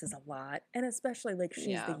 dogs is a lot. And especially like she's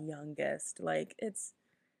the Yeah. youngest. Like it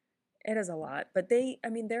is a lot. But I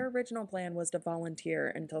mean, their original plan was to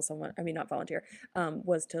volunteer until someone, I mean, not volunteer,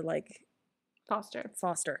 was to like Foster.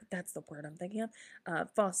 foster. That's the word I'm thinking of.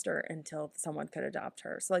 Foster until someone could adopt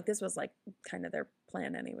her. So like this was like kind of their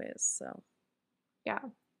plan anyways. So Yeah.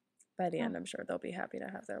 by the Well, end, I'm sure they'll be happy to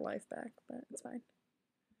have their life back, but it's fine.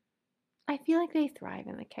 I feel like they thrive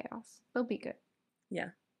in the chaos. They'll be good.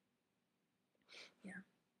 Yeah. Yeah.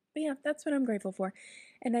 But yeah, that's what I'm grateful for.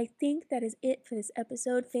 And I think that is it for this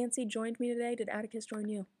episode. Fancy joined me today. Did Atticus join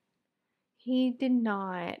you? He did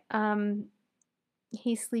not.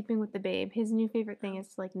 He's sleeping with the babe. His new favorite thing Oh, is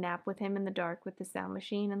to like nap with him in the dark with the sound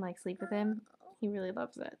machine and like sleep with him. He really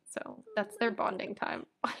loves it. So that's their bonding time.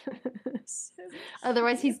 so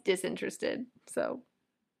Otherwise, cute. he's disinterested. So,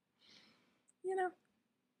 You know,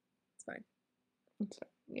 it's fine.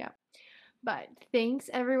 yeah. But thanks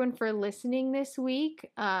everyone for listening this week.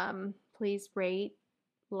 Please rate,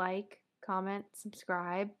 like, comment,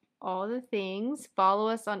 subscribe, all the things. Follow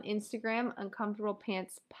us on Instagram, Uncomfortable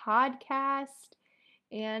Pants Podcast.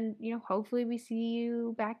 And, hopefully we see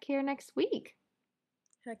you back here next week.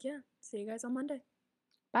 Heck yeah. See you guys on Monday.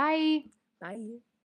 Bye. Bye.